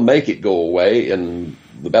 And I'll make it go away in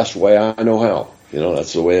the best way I know how. You know,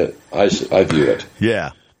 that's the way I view it.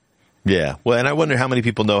 Yeah. Yeah. Well, and I wonder how many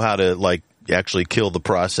people know how to, like, actually kill the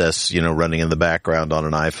process, you know, running in the background on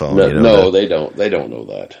an iPhone. No, you know, no they don't. They don't know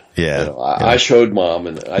that. Yeah. You know, I showed Mom,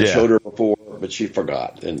 and I showed her before, but she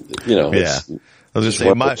forgot. And, you know, yeah. I was just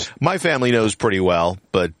saying, my family knows pretty well,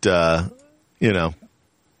 but, you know,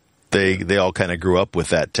 they all kind of grew up with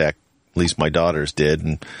that tech. At least my daughters did.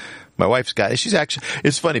 And my wife's she's actually,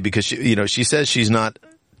 it's funny because she says she's not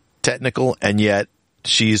technical, and yet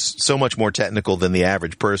she's so much more technical than the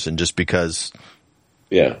average person just because,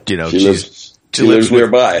 you know, she lives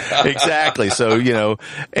nearby. Exactly. So, you know,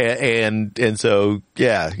 and so,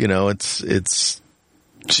 yeah, you know,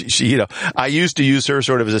 she, you know, I used to use her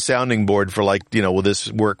sort of as a sounding board for, like, you know, will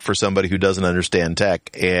this work for somebody who doesn't understand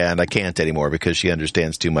tech? And I can't anymore because she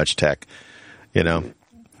understands too much tech, you know.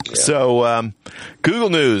 Yeah. So,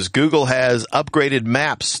 Google News. Google has upgraded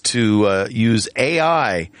Maps to use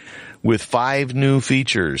AI with 5 new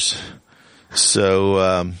features.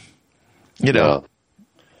 So, you know,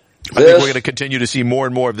 I think we're going to continue to see more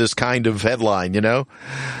and more of this kind of headline, you know.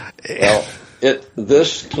 Well,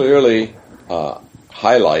 this clearly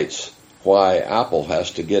highlights why Apple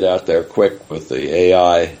has to get out there quick with the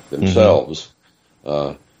AI themselves,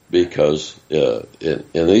 because in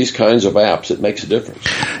these kinds of apps, it makes a difference.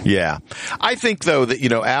 Yeah. I think, though, that, you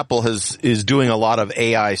know, Apple is doing a lot of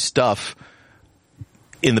AI stuff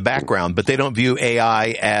in the background, but they don't view AI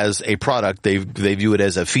as a product. They view it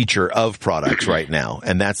as a feature of products right now.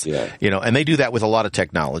 And that's, you know, and they do that with a lot of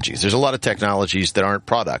technologies. There's a lot of technologies that aren't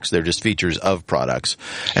products. They're just features of products.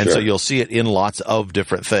 And so you'll see it in lots of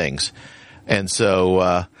different things. And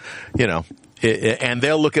so, you know, and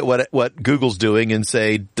they'll look at what Google's doing and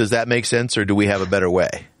say, does that make sense, or do we have a better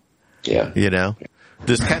way? Yeah. You know,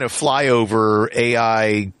 this kind of flyover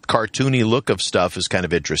AI cartoony look of stuff is kind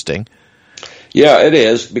of interesting. Yeah, it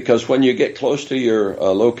is, because when you get close to your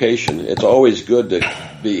location, it's always good to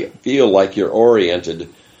feel like you're oriented,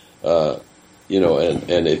 you know,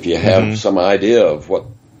 and if you have some idea of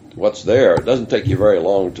what's there, it doesn't take you very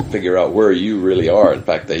long to figure out where you really are. In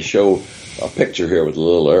fact, they show a picture here with a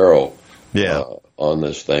little arrow on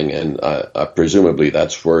this thing, and I presumably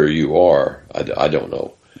that's where you are. I don't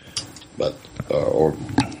know, but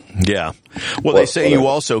yeah. Well, they say you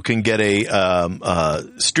also can get a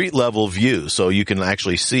street level view, so you can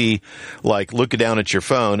actually see, like, look down at your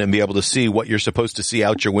phone and be able to see what you're supposed to see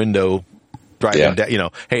out your window driving down. You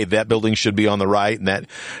know, hey, that building should be on the right, and that,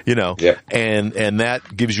 you know, and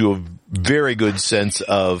that gives you a very good sense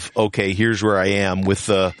of, okay, here's where I am with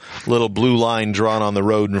the little blue line drawn on the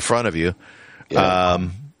road in front of you. Yeah.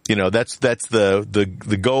 You know, that's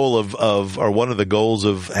the goal of or one of the goals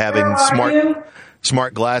of having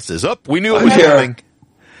smart glasses. Oh, we knew it was coming.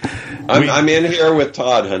 I'm in here with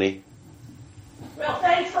Todd, honey. Well,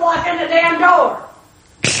 thanks for locking the damn door.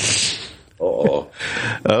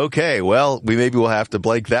 Okay, well, maybe we'll have to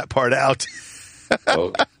blank that part out.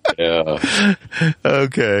 Yeah.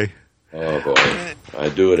 Okay. Oh, boy. I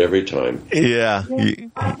do it every time. Yeah.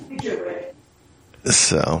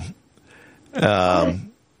 So,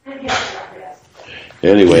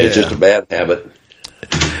 anyway, it's just a bad habit.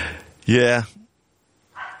 Yeah.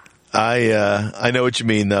 I know what you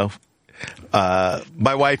mean, though.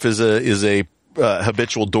 My wife is a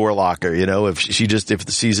habitual door locker. You know, if she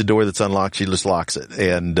sees a door that's unlocked, she just locks it.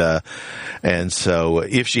 And so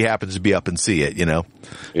if she happens to be up and see it, you know,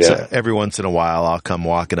 so every once in a while I'll come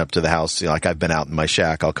walking up to the house. You know, like I've been out in my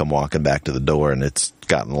shack, I'll come walking back to the door and it's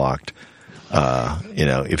gotten locked. You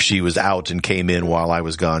know, if she was out and came in while I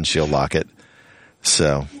was gone, she'll lock it.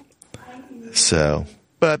 So,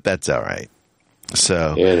 but that's all right.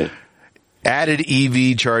 So, added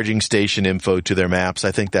EV charging station info to their maps.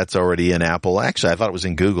 I think that's already in Apple. Actually, I thought it was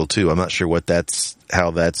in Google too. I'm not sure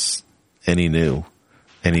how that's any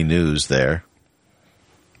news there.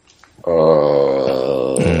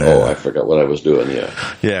 I forgot what I was doing.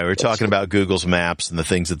 Yeah, we're talking about Google's maps and the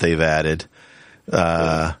things that they've added.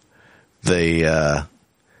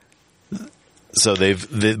 So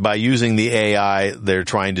by using the AI, they're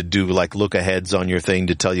trying to do like look aheads on your thing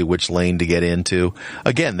to tell you which lane to get into.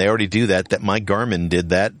 Again, they already do that. That my Garmin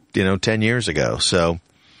did that, 10 years ago. So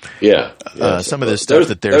some of this stuff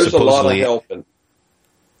that they're supposedly. A lot of help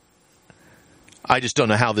I just don't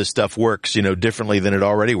know how this stuff works, differently than it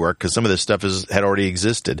already worked, because some of this stuff had already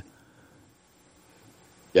existed.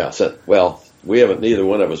 Yeah. So, well, neither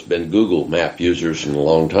one of us been Google Map users in a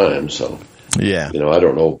long time, so yeah, I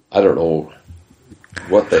don't know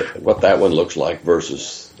what that one looks like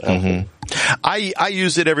versus Apple. Mm-hmm. I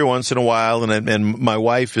use it every once in a while, and my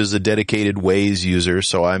wife is a dedicated Waze user,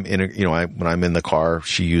 so I'm when I'm in the car,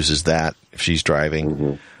 she uses that if she's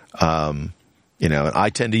driving. Mm-hmm. And I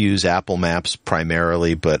tend to use Apple Maps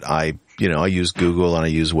primarily, but I use Google and I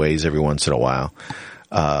use Waze every once in a while.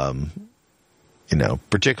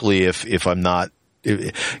 Particularly if I'm not.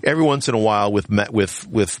 Every once in a while with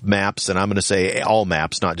maps, and I'm going to say all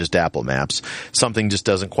maps, not just Apple Maps, something just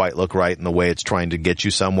doesn't quite look right in the way it's trying to get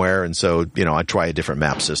you somewhere. And so, I try a different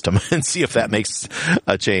map system and see if that makes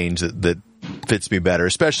a change that fits me better,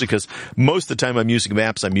 especially because most of the time I'm using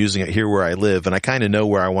maps, I'm using it here where I live, and I kind of know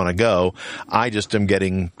where I want to go. I just am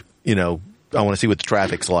getting, I want to see what the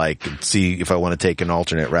traffic's like and see if I want to take an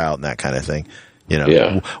alternate route and that kind of thing.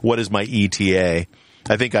 What is my ETA?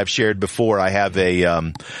 I think I've shared before. I have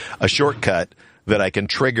a shortcut that I can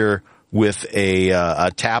trigger with a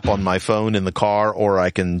tap on my phone in the car, or I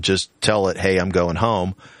can just tell it, "Hey, I'm going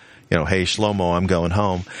home." "Hey, Shlomo, I'm going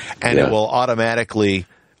home," and it will automatically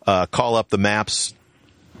call up the maps,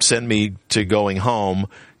 send me to going home,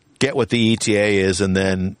 get what the ETA is, and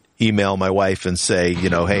then email my wife and say,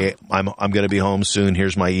 "Hey, I'm going to be home soon.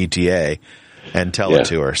 Here's my ETA," and tell it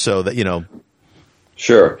to her. So that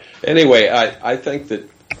Sure. Anyway, I think that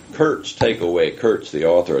Kurt's, the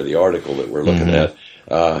author of the article that we're looking at,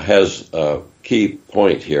 has a key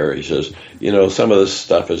point here. He says, some of this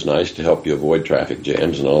stuff is nice to help you avoid traffic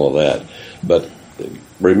jams and all of that, but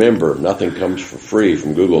remember, nothing comes for free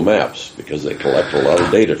from Google Maps because they collect a lot of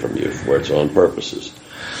data from you for its own purposes.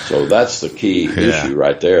 So that's the key issue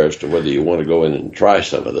right there as to whether you want to go in and try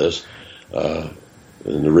some of this. And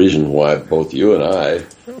the reason why both you and I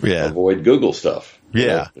avoid Google stuff.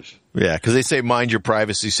 Yeah. Yeah. Because they say mind your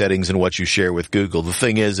privacy settings and what you share with Google. The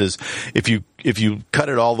thing is if you cut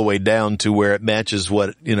it all the way down to where it matches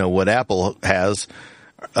what Apple has,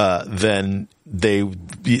 then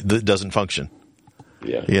it doesn't function.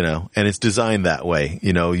 Yeah. And it's designed that way.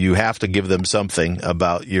 You have to give them something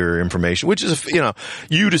about your information, which is,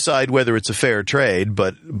 you decide whether it's a fair trade,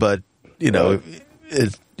 but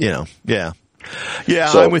it's, yeah. Yeah.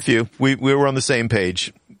 So, I'm with you. We were on the same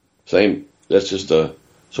page. That's just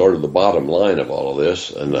sort of the bottom line of all of this.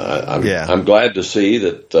 And I'm glad to see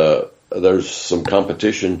that, there's some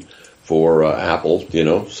competition for, Apple,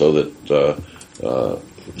 so that,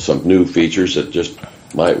 some new features that just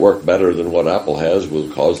might work better than what Apple has will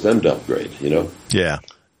cause them to upgrade, Yeah.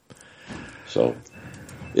 So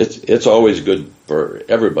it's always good for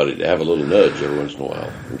everybody to have a little nudge every once in a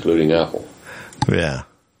while, including Apple. Yeah.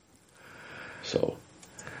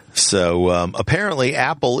 So apparently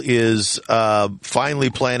Apple is finally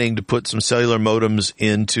planning to put some cellular modems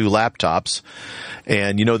into laptops.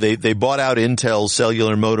 And, they bought out Intel's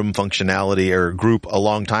cellular modem functionality or group a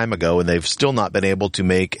long time ago, and they've still not been able to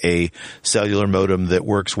make a cellular modem that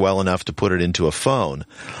works well enough to put it into a phone.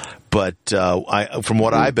 But from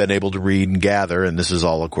what I've been able to read and gather, and this is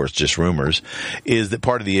all, of course, just rumors, is that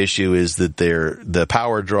part of the issue is that the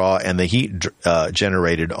power draw and the heat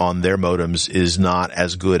generated on their modems is not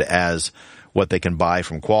as good as what they can buy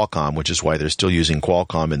from Qualcomm, which is why they're still using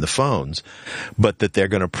Qualcomm in the phones. But that they're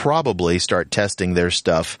going to probably start testing their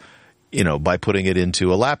stuff, by putting it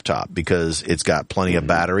into a laptop because it's got plenty of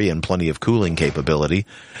battery and plenty of cooling capability.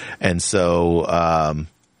 And so,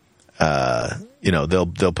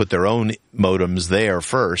 they'll put their own modems there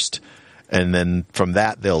first, and then from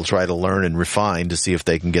that they'll try to learn and refine to see if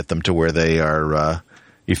they can get them to where they are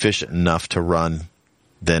efficient enough to run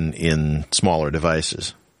than in smaller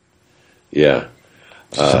devices. Yeah.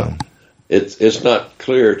 It's not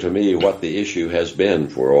clear to me what the issue has been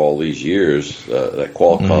for all these years that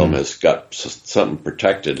Qualcomm has got something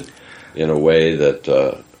protected in a way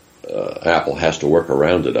that Apple has to work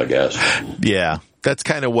around it, I guess. Yeah. That's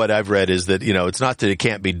kind of what I've read is that, it's not that it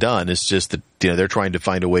can't be done. It's just that, they're trying to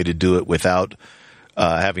find a way to do it without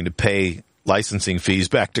having to pay licensing fees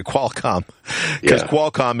back to Qualcomm. Because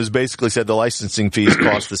Qualcomm has basically said the licensing fees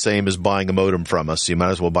cost the same as buying a modem from us. So you might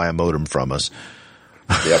as well buy a modem from us.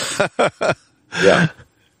 Yep. Yeah.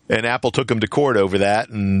 And Apple took them to court over that.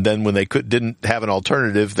 And then when they didn't have an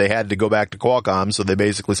alternative, they had to go back to Qualcomm. So they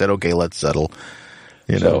basically said, okay, let's settle.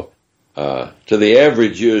 So, to the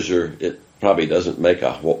average user, it probably doesn't make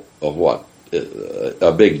a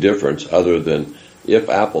big difference other than if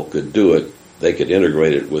Apple could do it, they could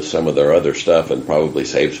integrate it with some of their other stuff and probably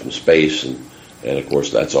save some space. And of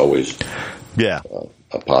course, that's always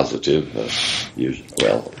a positive.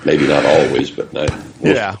 Well, maybe not always, but most of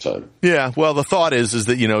the time. Yeah. Well, the thought is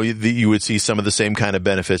that you would see some of the same kind of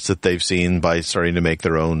benefits that they've seen by starting to make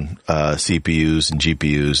their own CPUs and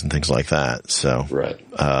GPUs and things like that. So, right.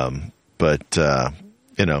 But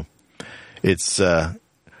it's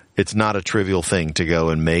not a trivial thing to go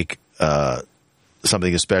and make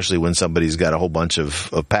something, especially when somebody's got a whole bunch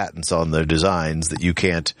of patents on their designs that you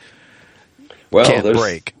can't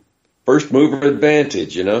break. First mover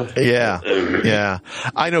advantage, Yeah.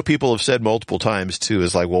 I know people have said multiple times too,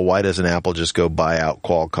 is like, well, why doesn't Apple just go buy out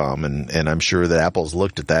Qualcomm? And I'm sure that Apple's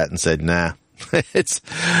looked at that and said, nah,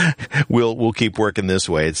 we'll keep working this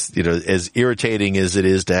way. It's, as irritating as it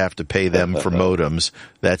is to have to pay them for modems,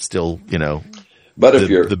 that's still, but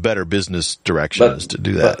if the better business direction is to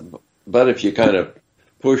do that. But if you kind of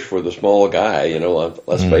push for the small guy,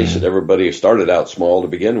 let's face it, everybody started out small to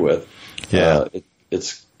begin with. Yeah.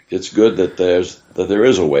 It's good that there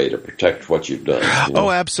is a way to protect what you've done.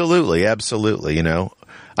 Oh, absolutely. I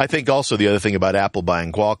think also the other thing about Apple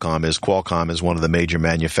buying Qualcomm is one of the major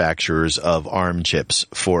manufacturers of ARM chips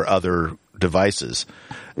for other devices.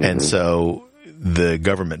 Mm-hmm. And so the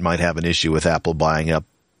government might have an issue with Apple buying up,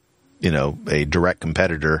 a direct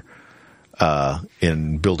competitor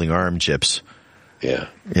in building ARM chips. Yeah.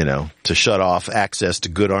 To shut off access to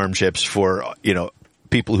good ARM chips for,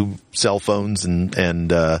 people who sell phones and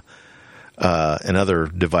other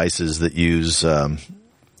devices that use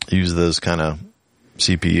those kind of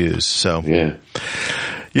CPUs. So yeah.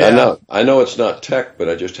 I know it's not tech, but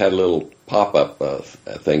I just had a little pop-up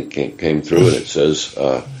thing came through, and it says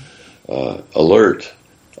alert: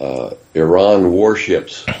 Iran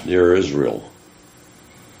warships near Israel.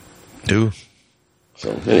 So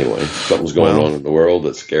anyway, something's going on in the world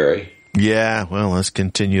that's scary. Yeah, well, let's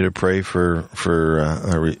continue to pray for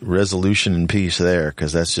a resolution and peace there,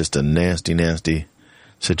 because that's just a nasty, nasty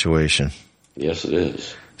situation. Yes, it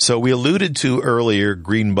is. So we alluded to earlier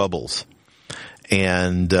green bubbles,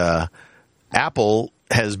 and Apple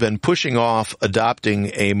has been pushing off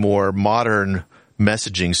adopting a more modern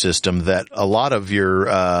messaging system that a lot of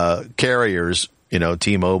your carriers,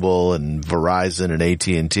 T-Mobile and Verizon and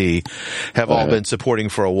AT&T have all been supporting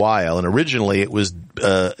for a while. And originally it was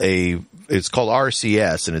it's called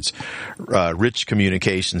RCS, and it's Rich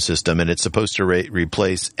Communication System, and it's supposed to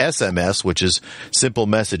replace SMS, which is Simple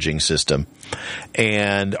Messaging System.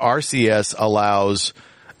 And RCS allows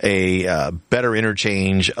a better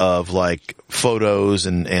interchange of like photos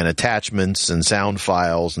and attachments and sound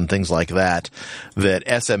files and things like that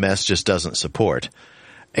SMS just doesn't support.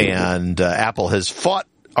 And Apple has fought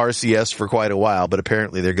RCS for quite a while, but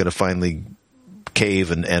apparently they're going to finally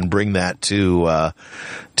cave and bring that to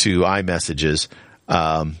iMessages.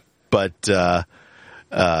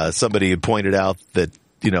 But somebody had pointed out that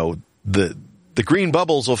the green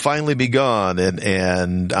bubbles will finally be gone,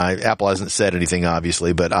 and Apple hasn't said anything,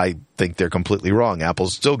 obviously, but I think they're completely wrong.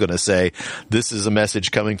 Apple's still going to say this is a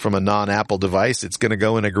message coming from a non-Apple device. It's going to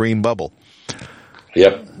go in a green bubble.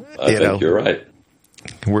 Yep, I think you're right.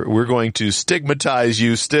 We're going to stigmatize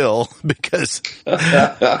you still because,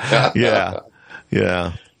 yeah.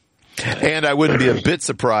 And I wouldn't be a bit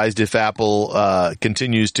surprised if Apple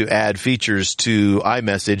continues to add features to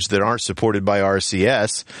iMessage that aren't supported by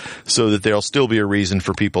RCS, so that there'll still be a reason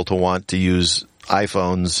for people to want to use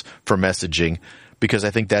iPhones for messaging, because I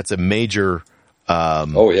think that's a major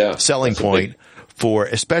selling point for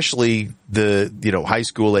especially the high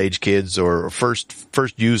school age kids or first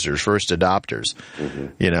users, first adopters.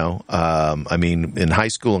 Mm-hmm. I mean, in high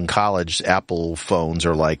school and college, Apple phones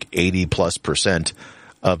are like 80+%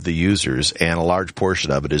 of the users, and a large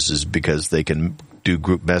portion of it is because they can do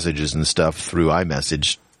group messages and stuff through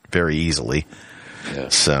iMessage very easily. Yeah.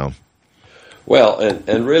 So, well,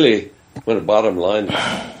 and really, when the bottom line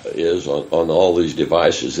is on all these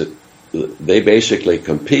devices, that they basically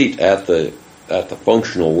compete at the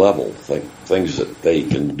functional level, things that they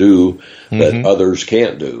can do that others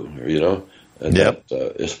can't do, and that,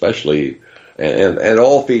 especially, and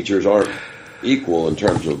all features aren't equal in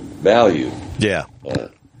terms of value. Yeah.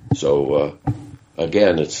 So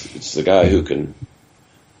again, it's the guy who can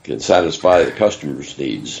satisfy the customer's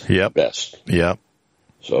needs best. Yep.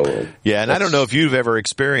 So and I don't know if you've ever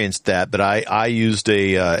experienced that, but I used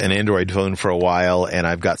an Android phone for a while, and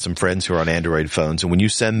I've got some friends who are on Android phones, and when you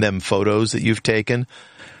send them photos that you've taken,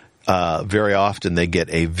 very often they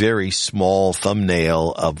get a very small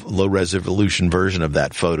thumbnail of low resolution version of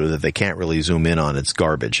that photo that they can't really zoom in on. It's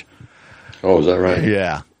garbage. Oh, is that right?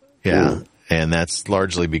 Yeah. Cool. And that's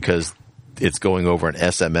largely because it's going over an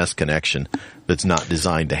SMS connection that's not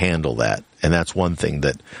designed to handle that. And that's one thing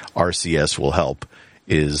that RCS will help,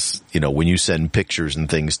 when you send pictures and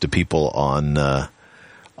things to people on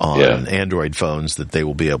Android phones, that they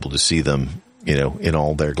will be able to see them, in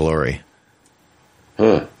all their glory.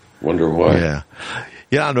 Huh. Wonder why. Yeah.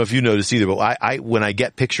 Yeah, I don't know if you notice either, but I when I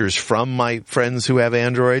get pictures from my friends who have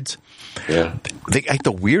Androids, they get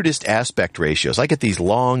the weirdest aspect ratios. I get these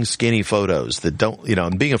long, skinny photos that don't,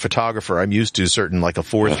 and being a photographer, I'm used to certain, like a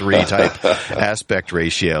 4:3 type aspect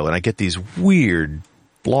ratio, and I get these weird,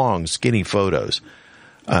 long, skinny photos.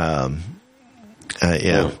 So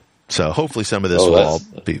hopefully some of this will all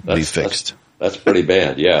be fixed. That's pretty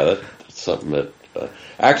bad. Yeah, that's something that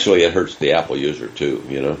actually it hurts the Apple user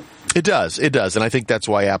too. It does, and I think that's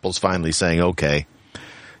why Apple's finally saying, okay,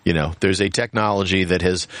 there's a technology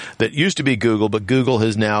that used to be Google, but Google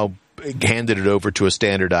has now handed it over to a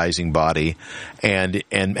standardizing body, and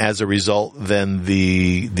as a result, then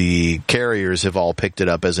the carriers have all picked it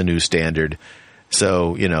up as a new standard.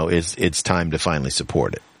 So it's time to finally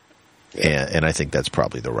support it, and I think that's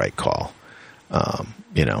probably the right call.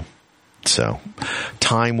 So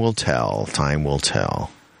time will tell. Time will tell.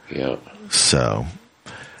 Yeah. So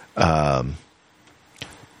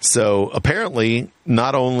apparently,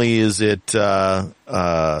 not only is it cellular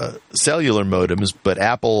modems, but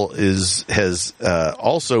Apple has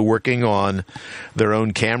also working on their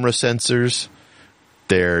own camera sensors.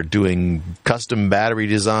 They're doing custom battery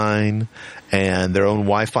design and their own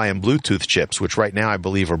Wi-Fi and Bluetooth chips, which right now I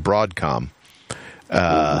believe are Broadcom.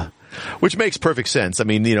 Which makes perfect sense. I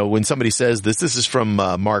mean, when somebody says this is from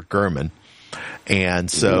Mark Gurman, and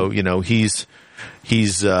so he's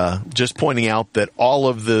just pointing out that all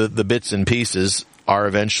of the bits and pieces are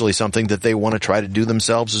eventually something that they want to try to do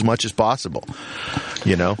themselves as much as possible.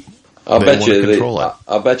 I'll bet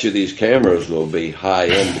you these cameras will be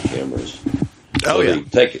high-end cameras. Oh, yeah.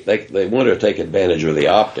 They want to take advantage of the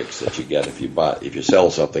optics that you get if you sell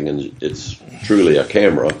something and it's truly a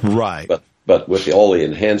camera. Right. But with all the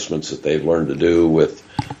enhancements that they've learned to do with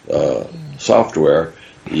software,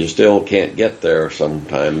 you still can't get there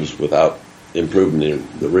sometimes without improving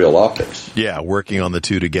the real optics. Yeah, working on the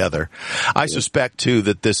two together. I suspect, too,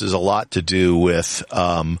 that this is a lot to do with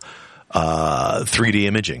 3D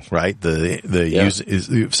imaging, right? Use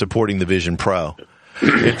supporting the Vision Pro.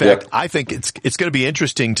 In fact, I think it's going to be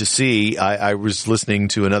interesting to see. I was listening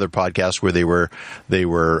to another podcast where they were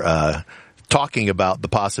talking about the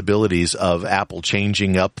possibilities of Apple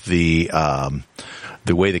changing up the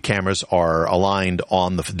way the cameras are aligned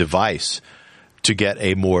on the device to get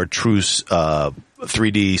a more true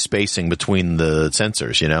 3D spacing between the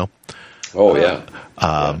sensors, Oh, yeah.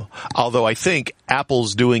 Although I think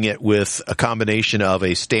Apple's doing it with a combination of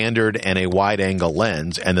a standard and a wide-angle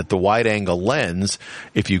lens, and that the wide-angle lens,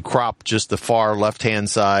 if you crop just the far left-hand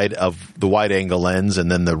side of the wide-angle lens and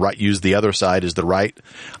then use the other side as the right,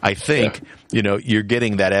 I think, you're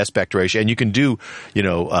getting that aspect ratio. And you can do,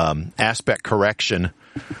 aspect correction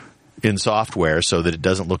in software so that it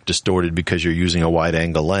doesn't look distorted because you're using a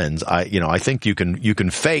wide-angle lens. I think you can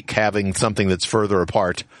fake having something that's further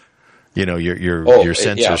apart. Your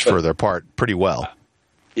sensors further apart pretty well.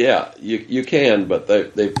 Yeah, you can, but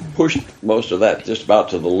they pushed most of that just about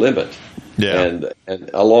to the limit. Yeah. And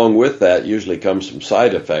along with that usually comes some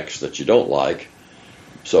side effects that you don't like.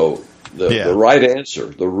 So the right answer,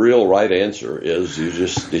 the real right answer is you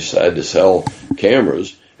just decide to sell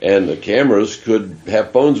cameras, and the cameras could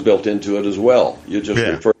have phones built into it as well. You just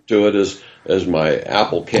refer to it as my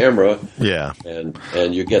Apple camera. Yeah.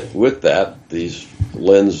 And you get with that these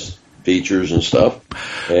lens features and stuff,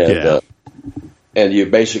 and you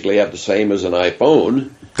basically have the same as an iPhone.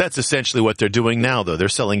 That's essentially what they're doing now, though. They're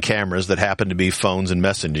selling cameras that happen to be phones and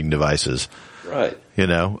messaging devices. Right.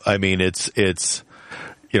 I mean, it's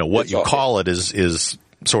what you call it is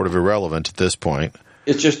sort of irrelevant at this point.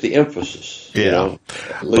 It's just the emphasis.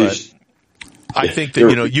 At least. I think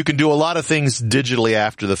that, you can do a lot of things digitally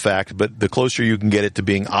after the fact, but the closer you can get it to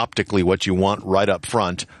being optically what you want right up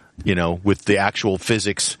front, with the actual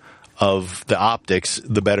physics of the optics,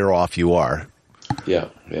 the better off you are. Yeah.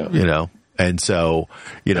 And so,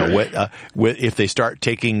 if they start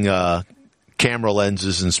taking camera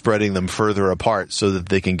lenses and spreading them further apart so that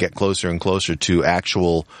they can get closer and closer to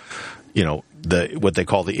actual, what they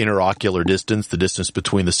call the interocular distance, the distance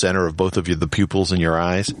between the center of both of the pupils in your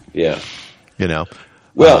eyes. Yeah.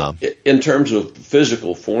 Well, in terms of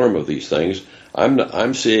physical form of these things,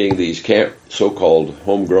 I'm seeing these so-called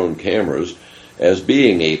homegrown cameras as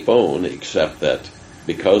being a phone, except that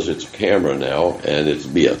because it's a camera now and it's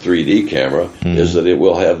be a 3D camera, is that it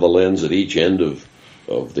will have the lens at each end of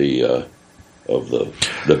the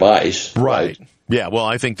device. Right. Yeah, well,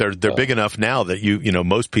 I think they're big enough now that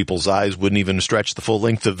most people's eyes wouldn't even stretch the full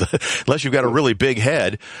length of unless you've got a really big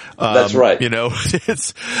head. That's right.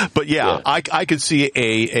 But I could see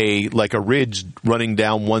a ridge running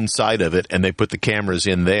down one side of it, and they put the cameras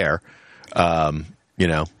in there, and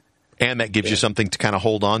that gives you something to kind of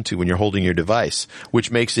hold on to when you're holding your device,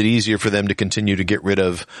 which makes it easier for them to continue to get rid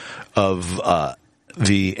of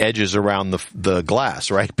the edges around the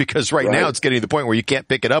glass, right? Because right now it's getting to the point where you can't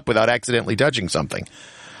pick it up without accidentally touching something.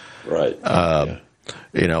 Right.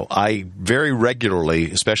 I very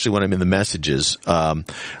regularly, especially when I'm in the messages,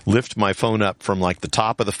 lift my phone up from like the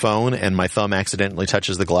top of the phone and my thumb accidentally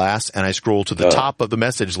touches the glass and I scroll to the top of the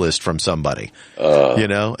message list from somebody,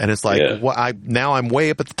 and it's like, now I'm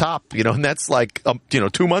way up at the top, and that's like,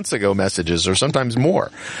 2 months ago messages or sometimes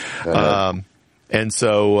more. And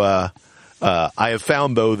so, I have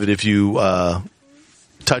found, though, that if you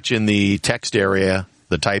touch in the text area,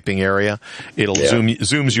 the typing area, it'll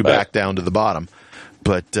zooms you back down to the bottom.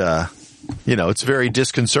 But, it's very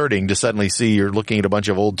disconcerting to suddenly see you're looking at a bunch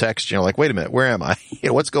of old text. You're like, wait a minute, where am I?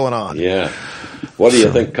 What's going on? Yeah. What do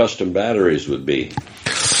you think custom batteries would be?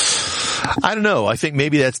 I don't know. I think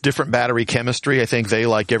maybe that's different battery chemistry. I think they,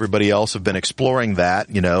 like everybody else, have been exploring that,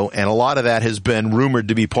 and a lot of that has been rumored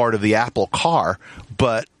to be part of the Apple car,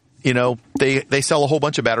 but they sell a whole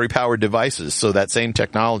bunch of battery-powered devices, so that same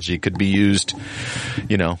technology could be used,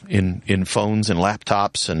 in phones and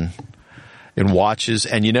laptops and in watches.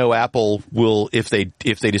 And Apple will, if they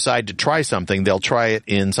decide to try something, they'll try it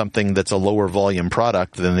in something that's a lower volume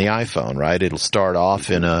product than the iPhone, right? It'll start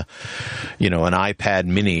off in an iPad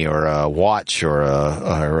Mini or a watch or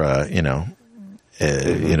a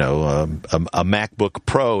MacBook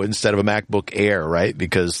Pro instead of a MacBook Air, right?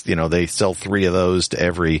 Because, they sell 3 of those to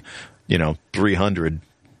every, 300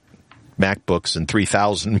 MacBooks and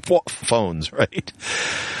 3,000 phones, right?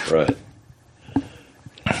 Right.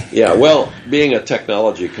 Yeah, well, being a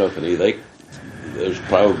technology company, there's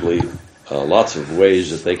probably lots of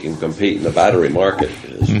ways that they can compete in the battery market,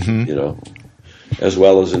 as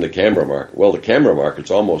well as in the camera market. Well, the camera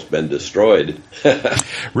market's almost been destroyed.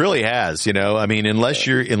 Really has, unless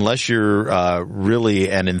you're really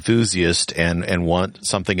an enthusiast and want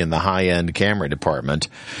something in the high-end camera department,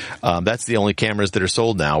 that's the only cameras that are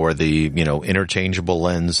sold now are the, interchangeable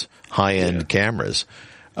lens high-end cameras.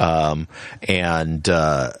 I've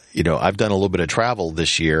done a little bit of travel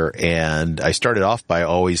this year, and I started off by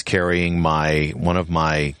always carrying one of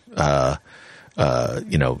my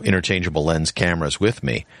interchangeable lens cameras with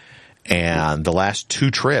me. And the last 2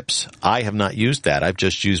 trips, I have not used that. I've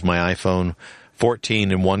just used my iPhone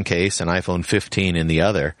 14 in one case and iPhone 15 in the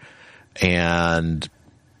other. And,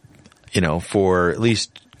 for at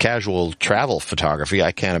least casual travel photography,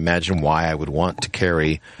 I can't imagine why I would want to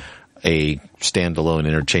carry a standalone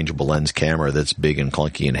interchangeable lens camera that's big and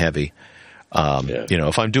clunky and heavy.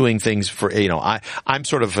 If I'm doing things for, I'm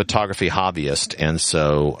sort of a photography hobbyist. And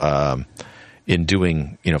so, in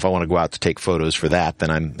doing, if I want to go out to take photos for that, then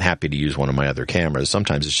I'm happy to use one of my other cameras.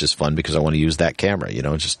 Sometimes it's just fun because I want to use that camera,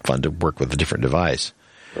 it's just fun to work with a different device.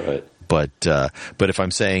 Right. But if I'm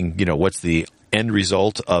saying, what's the end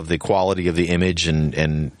result of the quality of the image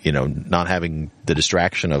and not having the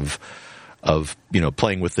distraction of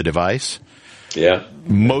playing with the device. Yeah.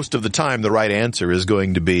 Most of the time, the right answer is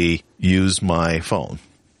going to be use my phone.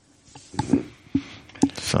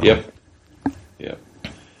 So. Yep.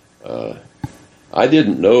 I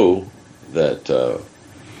didn't know that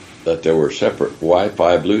there were separate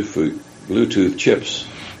Wi-Fi Bluetooth chips.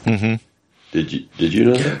 Mm-hmm. Did you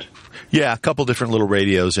know that? Yeah, a couple different little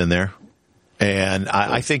radios in there, and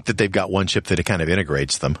I think that they've got one chip that it kind of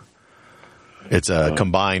integrates them. It's a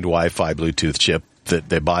combined Wi-Fi Bluetooth chip that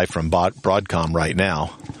they buy from Broadcom right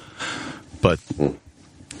now, but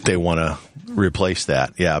they want to replace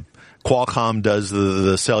that. Yeah, Qualcomm does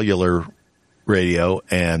the cellular radio,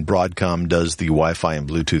 and Broadcom does the Wi-Fi and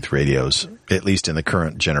Bluetooth radios, at least in the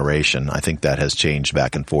current generation. I think that has changed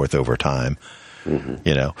back and forth over time.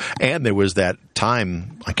 Mm-hmm. And there was that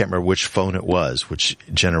time, I can't remember which phone it was, which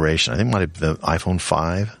generation. I think it might have been the iPhone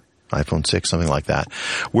 5, iPhone 6, something like that,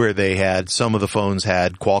 where they had, some of the phones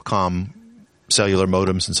had Qualcomm cellular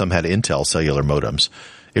modems and some had Intel cellular modems.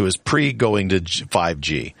 It was pre-going to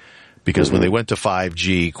 5G. Because when they went to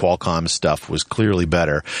 5G, Qualcomm's stuff was clearly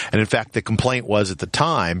better. And in fact, the complaint was at the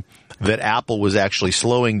time that Apple was actually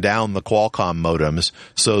slowing down the Qualcomm modems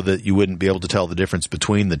so that you wouldn't be able to tell the difference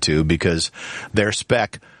between the two, because their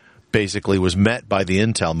spec basically was met by the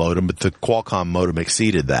Intel modem, but the Qualcomm modem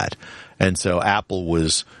exceeded that. And so Apple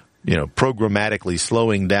was, programmatically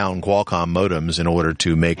slowing down Qualcomm modems in order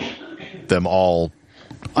to make them all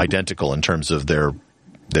identical in terms of their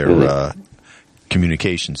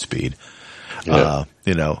communication speed. Yeah.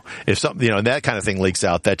 If something, that kind of thing leaks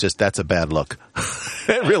out, that's a bad look.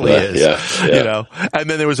 It really is. Yeah. And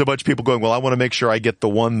then there was a bunch of people going, well, I want to make sure I get the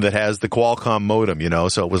one that has the Qualcomm modem,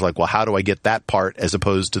 so it was like, well, how do I get that part as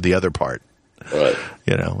opposed to the other part? Right.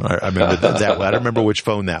 I remember that. I don't remember which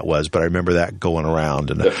phone that was, but I remember that going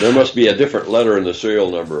around. And there must be a different letter in the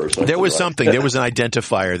serial number or something. There was something. There was an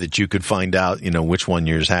identifier that you could find out, which one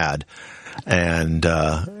yours had. And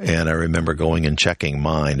I remember going and checking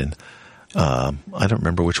mine, and I don't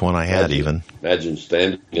remember which one I had even. Imagine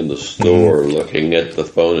standing in the store looking at the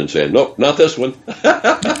phone and saying, nope, not this one.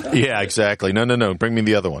 Yeah, exactly. No. Bring me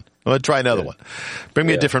the other one. Well, try another one. Bring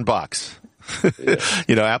me a different box.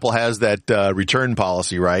 Apple has that return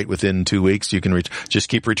policy, right? Within 2 weeks, you can just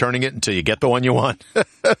keep returning it until you get the one you want.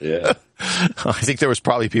 Yeah. I think there was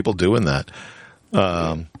probably people doing that.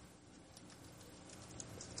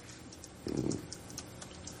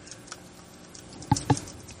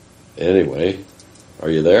 Anyway, are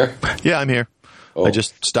you there? Yeah, I'm here. Oh. I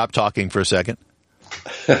just stopped talking for a second.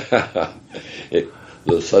 The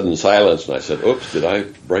sudden silence, and I said, oops, did I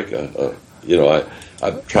break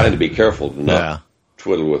I'm trying to be careful to not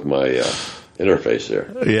twiddle with my interface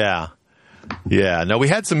there. Yeah. Yeah. No, we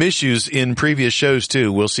had some issues in previous shows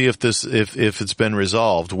too. We'll see if it's been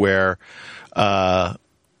resolved where,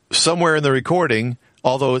 somewhere in the recording,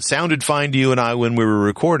 although it sounded fine to you and I when we were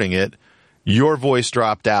recording it, your voice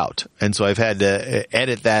dropped out. And so I've had to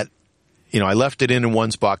edit that. I left it in one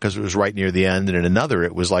spot because it was right near the end, and in another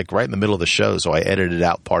it was like right in the middle of the show. So I edited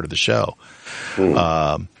out part of the show.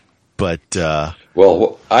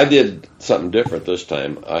 Well, I did something different this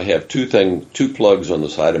time. I have two plugs on the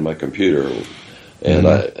side of my computer, and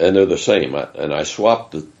they're the same. And I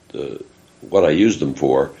swapped what I used them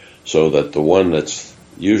for, so that the one that's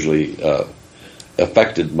usually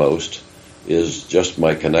affected most is just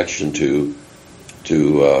my connection to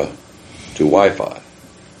Wi-Fi.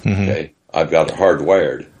 Okay, I've got it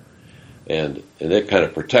hardwired, and it kind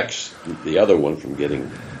of protects the other one from getting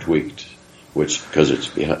tweaked. Which, because it's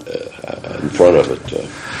behind, in front of it,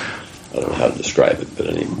 I don't know how to describe it, but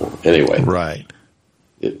anyway, right?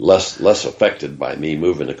 It less affected by me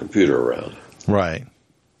moving the computer around, right?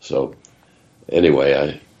 So, anyway,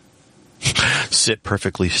 I sit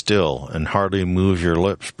perfectly still and hardly move your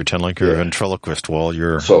lips. Pretend like you're a ventriloquist while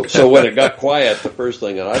you're. So when it got quiet, the first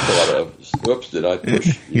thing that I thought of was, "Whoops! Did I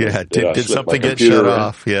push? Did something get shut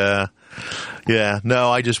off? Yeah." Yeah,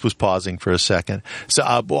 no, I just was pausing for a second. So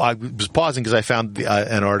I was pausing because I found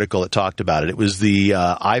an article that talked about it. It was the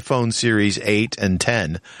iPhone Series 8 and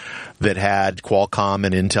 10 that had Qualcomm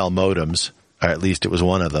and Intel modems, or at least it was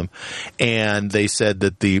one of them. And they said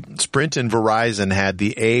that the Sprint and Verizon had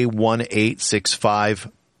the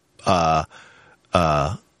A1865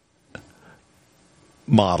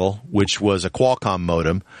 model, which was a Qualcomm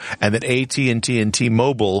modem, and that AT&T and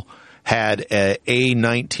T-Mobile had a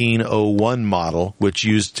A1901 model, which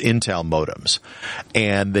used Intel modems.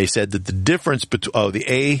 And they said that the difference between,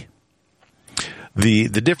 the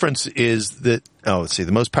difference is that, the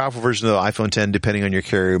most powerful version of the iPhone 10, depending on your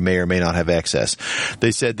carrier, may or may not have access. They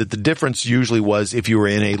said that the difference usually was if you were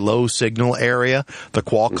in a low signal area, the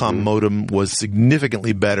Qualcomm modem was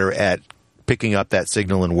significantly better at picking up that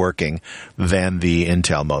signal and working than the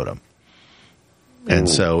Intel modem. And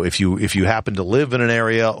so if you happen to live in an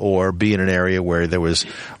area or be in an area where there was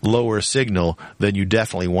lower signal, then you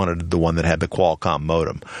definitely wanted the one that had the Qualcomm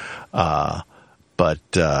modem. But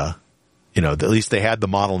at least they had the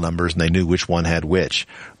model numbers and they knew which one had which.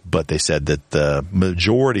 But they said that the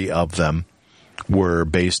majority of them were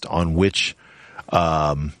based on which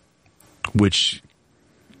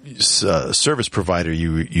service provider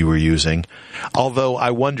you were using. Although I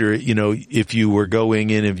wonder, if you were going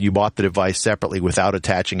in, if you bought the device separately without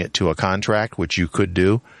attaching it to a contract, which you could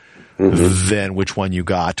do, then which one you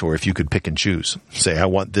got, or if you could pick and choose. Say, I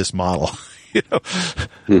want this model.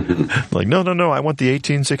 Like, no, I want the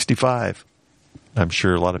 1865. I'm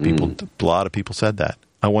sure a lot of people said that.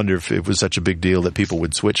 I wonder if it was such a big deal that people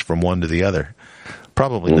would switch from one to the other.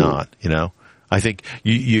 Probably not, I think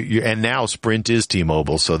you and now Sprint is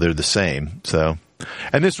T-Mobile, so they're the same. So,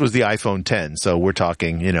 and this was the iPhone 10, so we're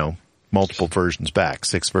talking, multiple versions back,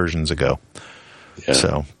 6 versions ago. Yeah.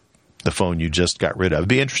 So, the phone you just got rid of. It'd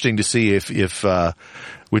be interesting to see if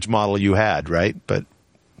which model you had, right? But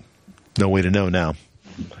no way to know now.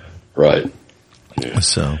 Right. Yeah.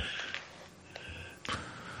 So,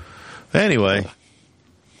 anyway.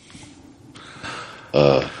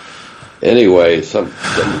 Anyway,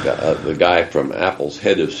 the guy from Apple's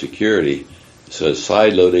head of security says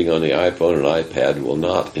sideloading on the iPhone and iPad will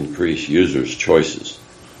not increase users' choices.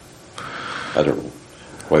 I don't know.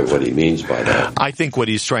 quite what he means by that. I think what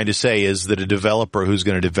he's trying to say is that a developer who's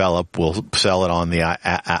going to develop will sell it on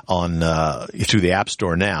through the App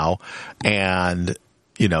Store now, and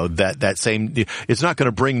that same, it's not going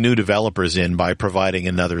to bring new developers in by providing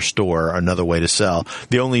another store or another way to sell.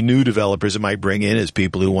 The only new developers it might bring in is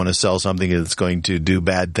people who want to sell something that's going to do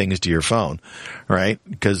bad things to your phone, right?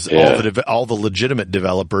 Because all the legitimate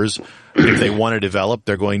developers, if they want to develop,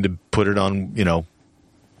 they're going to put it on,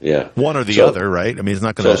 one or the other, right? I mean, it's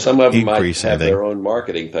not going to increase anything. So some of them might have their own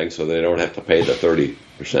marketing thing so they don't have to pay the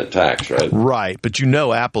 30% tax, right? Right. But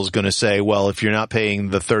Apple's going to say, well, if you're not paying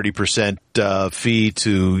the 30% fee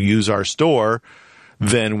to use our store,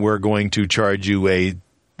 then we're going to charge you a,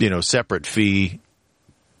 separate fee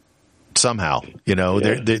somehow,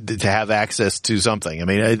 to have access to something. I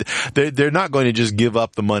mean, they're not going to just give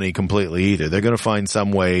up the money completely either. They're going to find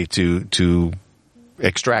some way to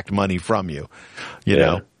extract money from you, you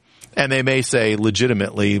know. And they may say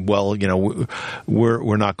legitimately, well,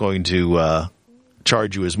 we're not going to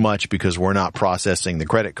charge you as much because we're not processing the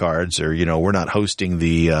credit cards, or we're not hosting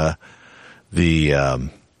the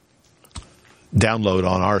download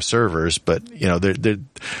on our servers. But you're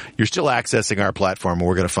still accessing our platform, and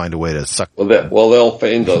we're going to find a way to suck. Well, they'll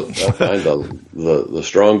find the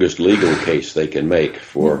strongest legal case they can make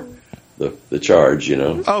for the charge.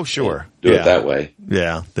 Oh, sure. Do it that way.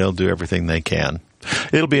 Yeah, they'll do everything they can.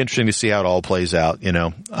 It'll be interesting to see how it all plays out,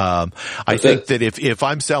 I think that if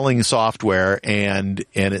I'm selling software and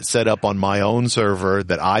it's set up on my own server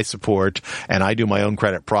that I support and I do my own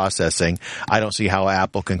credit processing, I don't see how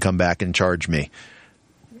Apple can come back and charge me,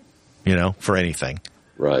 for anything.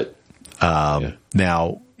 Right.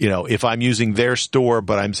 Now, if I'm using their store,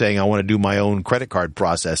 but I'm saying I want to do my own credit card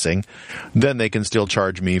processing, then they can still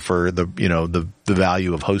charge me for the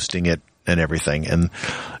value of hosting it and everything. And,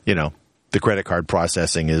 the credit card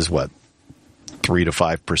processing is 3 to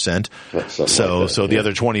 5%. So the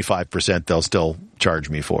other 25% they'll still charge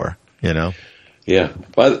me for, Yeah.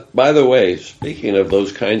 By the way, speaking of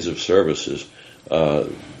those kinds of services,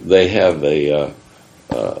 they have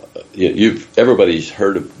everybody's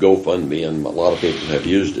heard of GoFundMe, and a lot of people have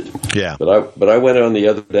used it. Yeah. But I went on the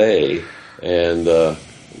other day, and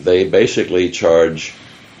they basically charge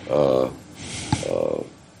what's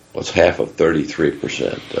half of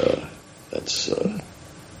 33%. That's 17.5%.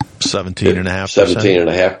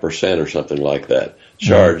 17.5% or something like that.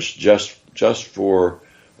 Charged just for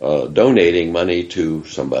donating money to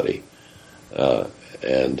somebody, and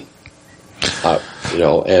there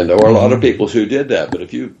were a lot of people who did that. But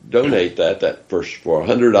if you donate that for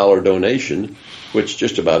 $100 donation, which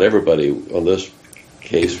just about everybody on this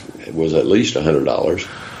case was at least $100,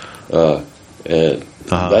 and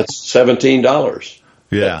that's $17.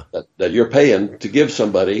 Yeah, that you're paying to give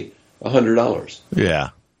somebody $100. Yeah.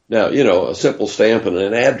 Now, a simple stamp and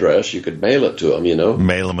an address, you could mail it to them,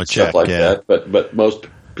 Mail them a check, stuff like that. But most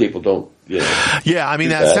people don't, Yeah, I mean,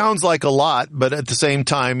 that sounds like a lot, but at the same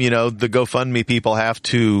time, the GoFundMe people have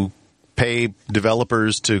to pay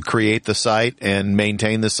developers to create the site and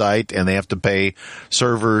maintain the site, and they have to pay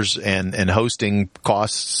servers and hosting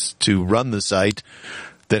costs to run the site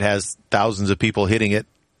that has thousands of people hitting it,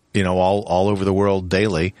 all over the world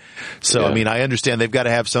daily. So, I mean, I understand they've got to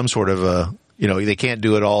have some sort of they can't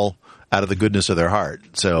do it all out of the goodness of their heart.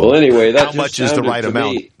 So, well, anyway, how much is the right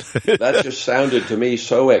amount? That just sounded to me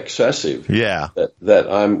so excessive. Yeah.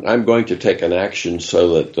 That I'm going to take an action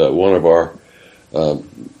so that one of our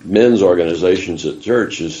men's organizations at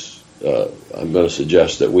church is, I'm going to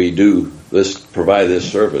suggest that we provide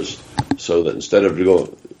this service so that instead of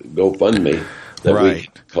GoFundMe,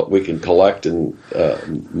 that we can collect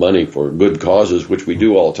money for good causes, which we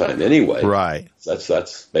do all the time anyway. Right.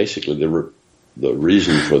 That's basically the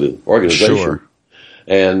reason for the organization. Sure.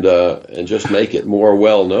 And just make it more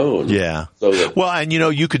well known. Yeah. So that, and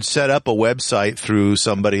you could set up a website through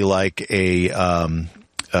somebody like a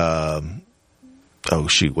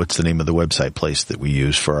what's the name of the website place that we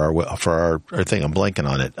use for our thing? I'm blanking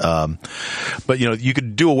on it. But you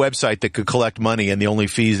could do a website that could collect money, and the only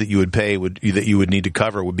fees that you would pay that you would need to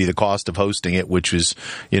cover would be the cost of hosting it, which is,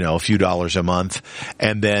 a few dollars a month.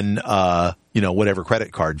 And then, whatever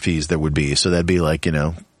credit card fees there would be. So that'd be like,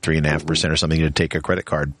 3.5% or something to take a credit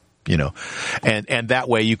card. And that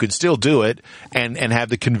way you could still do it and have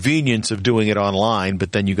the convenience of doing it online,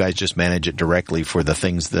 but then you guys just manage it directly for the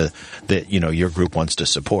things that your group wants to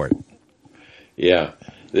support. Yeah.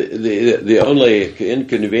 The only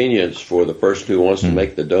inconvenience for the person who wants to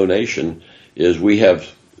make the donation is we have,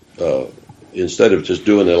 instead of just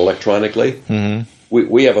doing it electronically,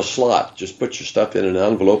 we have a slot. Just put your stuff in an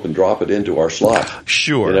envelope and drop it into our slot.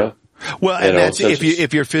 Sure. Well, and that's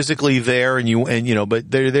if you're physically there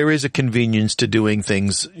but there is a convenience to doing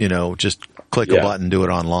things, just click a button, do it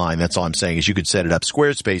online. That's all I'm saying is you could set it up.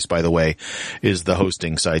 Squarespace, by the way, is the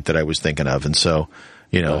hosting site that I was thinking of. And so,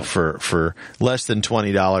 for less than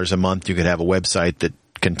 $20 a month, you could have a website that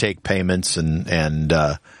can take payments and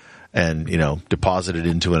deposit it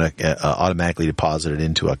into automatically deposit it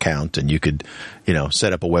into account. And you could,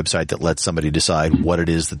 set up a website that lets somebody decide what it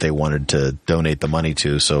is that they wanted to donate the money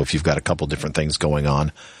to. So if you've got a couple different things going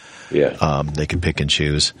on, they can pick and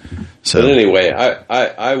choose. So but anyway,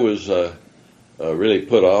 I was, really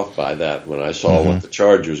put off by that when I saw what the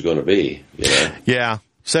charge was going to be, Yeah.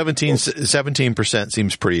 17%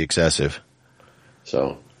 seems pretty excessive.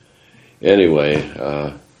 So anyway,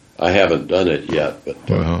 I haven't done it yet, but,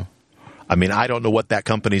 I mean, I don't know what that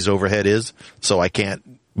company's overhead is, so I can't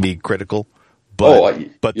be critical. But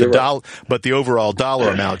the overall dollar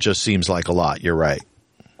amount just seems like a lot. You're right.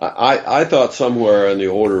 I thought somewhere in the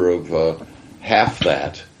order of half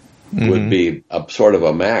that would be a sort of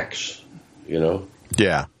a max.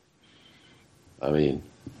 Yeah. I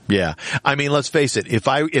mean, let's face it. If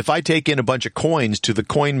I take in a bunch of coins to the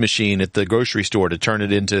coin machine at the grocery store to turn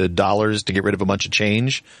it into dollars to get rid of a bunch of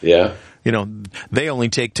change, they only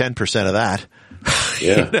take 10% of that.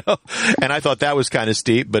 Yeah. And I thought that was kind of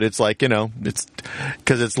steep, but it's like, it's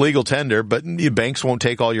because it's legal tender, but banks won't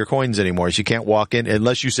take all your coins anymore. So you can't walk in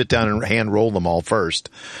unless you sit down and hand roll them all first.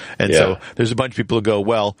 And so there's a bunch of people who go,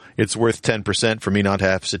 well, it's worth 10% for me not to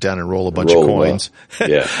have to sit down and roll a bunch of coins.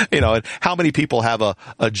 And how many people have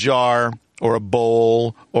a jar or a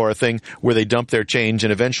bowl or a thing where they dump their change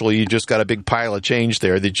and eventually you just got a big pile of change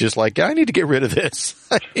there that just like, I need to get rid of this.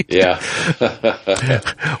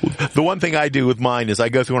 The one thing I do with mine is I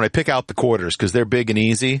go through and I pick out the quarters because they're big and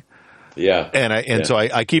easy. So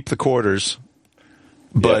I keep the quarters,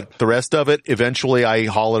 but the rest of it, eventually I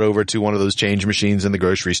haul it over to one of those change machines in the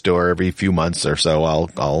grocery store every few months or so.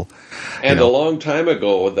 A long time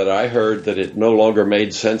ago that I heard that it no longer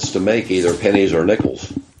made sense to make either pennies or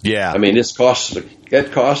nickels. Yeah. I mean,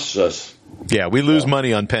 it costs us. Yeah, we lose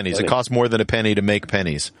money on pennies. It costs more than a penny to make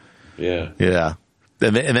pennies. Yeah. Yeah.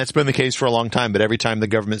 And that's been the case for a long time, but every time the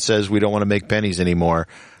government says we don't want to make pennies anymore,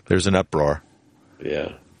 there's an uproar.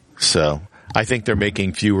 Yeah. So I think they're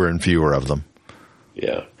making fewer and fewer of them.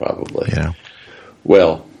 Yeah, probably. Yeah.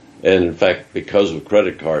 Well, and in fact, because of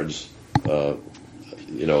credit cards,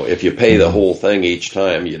 if you pay the whole thing each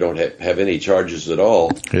time, you don't have any charges at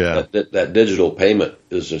all. Yeah. That digital payment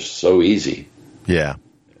is just so easy. Yeah.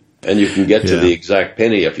 And you can get to the exact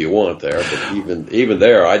penny if you want there, but even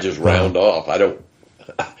there, I just round off. I don't.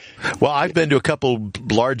 Well, I've been to a couple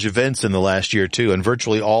large events in the last year too, and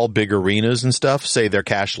virtually all big arenas and stuff say they're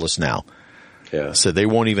cashless now. Yeah. So they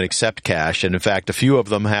won't even accept cash. And in fact, a few of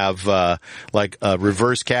them have, like a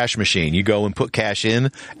reverse cash machine. You go and put cash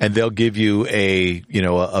in and they'll give you a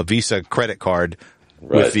Visa credit card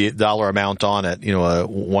with the dollar amount on it, a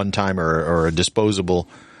one time or a disposable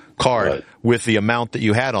card with the amount that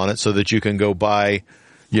you had on it so that you can go buy,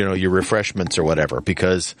 your refreshments or whatever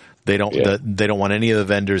because they don't want any of the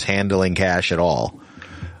vendors handling cash at all.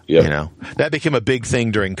 Yep. That became a big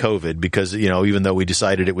thing during COVID because, even though we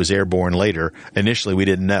decided it was airborne later, initially we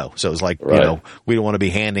didn't know. So it was like, we don't want to be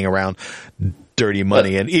handing around dirty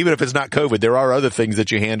money. And even if it's not COVID, there are other things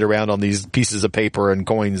that you hand around on these pieces of paper and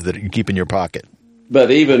coins that you keep in your pocket.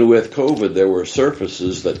 But even with COVID, there were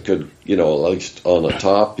surfaces that could, at least on the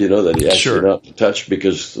top, that you asked you not to touch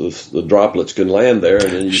because the droplets can land there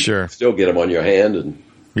and then you still get them on your hand. And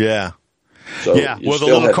So the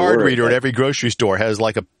little card reader at every grocery store has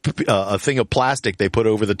like a thing of plastic they put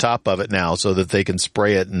over the top of it now so that they can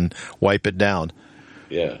spray it and wipe it down.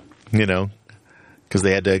 Yeah. Because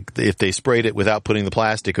they had to, if they sprayed it without putting the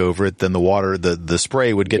plastic over it, then the water, the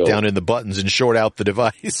spray would get down in the buttons and short out the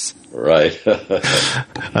device. Right.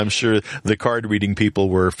 I'm sure the card reading people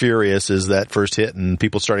were furious as that first hit and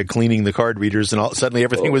people started cleaning the card readers and suddenly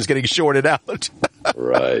everything was getting shorted out.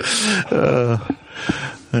 Right.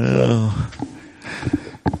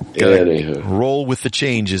 Anywho. Roll with the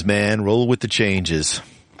changes, man. Roll with the changes.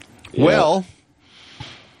 Yeah. Well,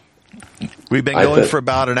 we've been going for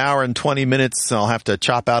about an hour and 20 minutes. I'll have to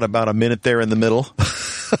chop out about a minute there in the middle.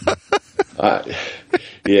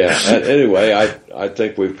 Anyway, I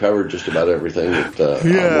think we've covered just about everything that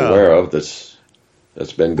I'm aware of that's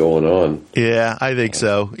been going on. Yeah, I think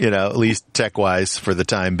so. At least tech-wise for the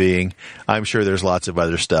time being. I'm sure there's lots of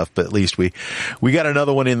other stuff, but at least we got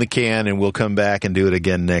another one in the can, and we'll come back and do it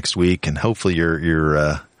again next week. And hopefully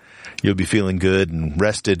you'll be feeling good and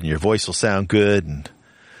rested, and your voice will sound good,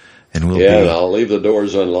 And we'll and I'll leave the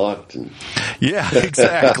doors unlocked. Yeah,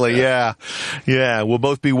 exactly. Yeah. We'll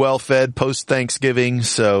both be well fed post Thanksgiving.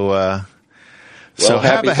 So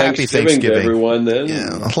have a happy Thanksgiving to everyone then.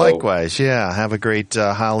 Yeah, likewise. Yeah. Have a great,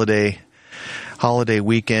 holiday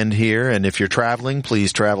weekend here. And if you're traveling,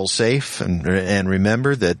 please travel safe and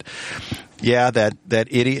remember that, that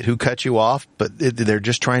idiot who cut you off, but they're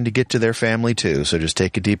just trying to get to their family too. So just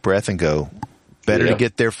take a deep breath and go. Better to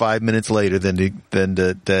get there 5 minutes later than to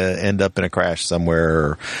end up in a crash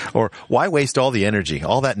somewhere, or why waste all the energy,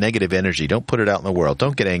 all that negative energy? Don't put it out in the world.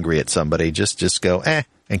 Don't get angry at somebody. Just go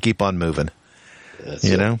and keep on moving.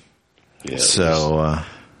 You know. Yeah. So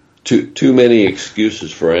too many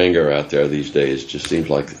excuses for anger out there these days. Just seems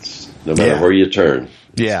like it's no matter where you turn.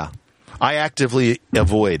 Yeah. I actively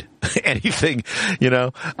avoid anything,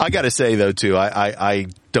 I got to say though too, I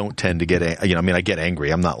don't tend to get, I get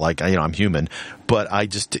angry. I'm not like, I'm human, but I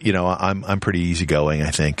just, I'm pretty easygoing,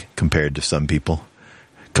 I think, compared to some people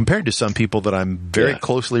that I'm very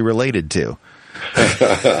closely related to.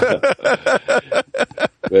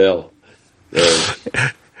 Well,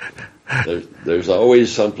 there's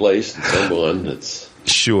always some place and someone that's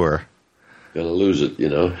sure going to lose it,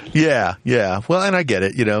 Yeah. Well, and I get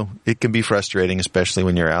it, it can be frustrating, especially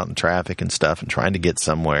when you're out in traffic and stuff and trying to get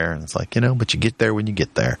somewhere. And it's like, but you get there when you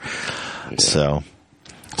get there. Yeah.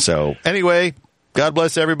 So anyway, God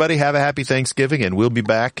bless everybody. Have a happy Thanksgiving, and we'll be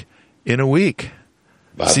back in a week.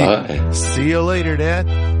 Bye-bye. See you later, Dad.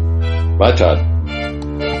 Bye, Todd.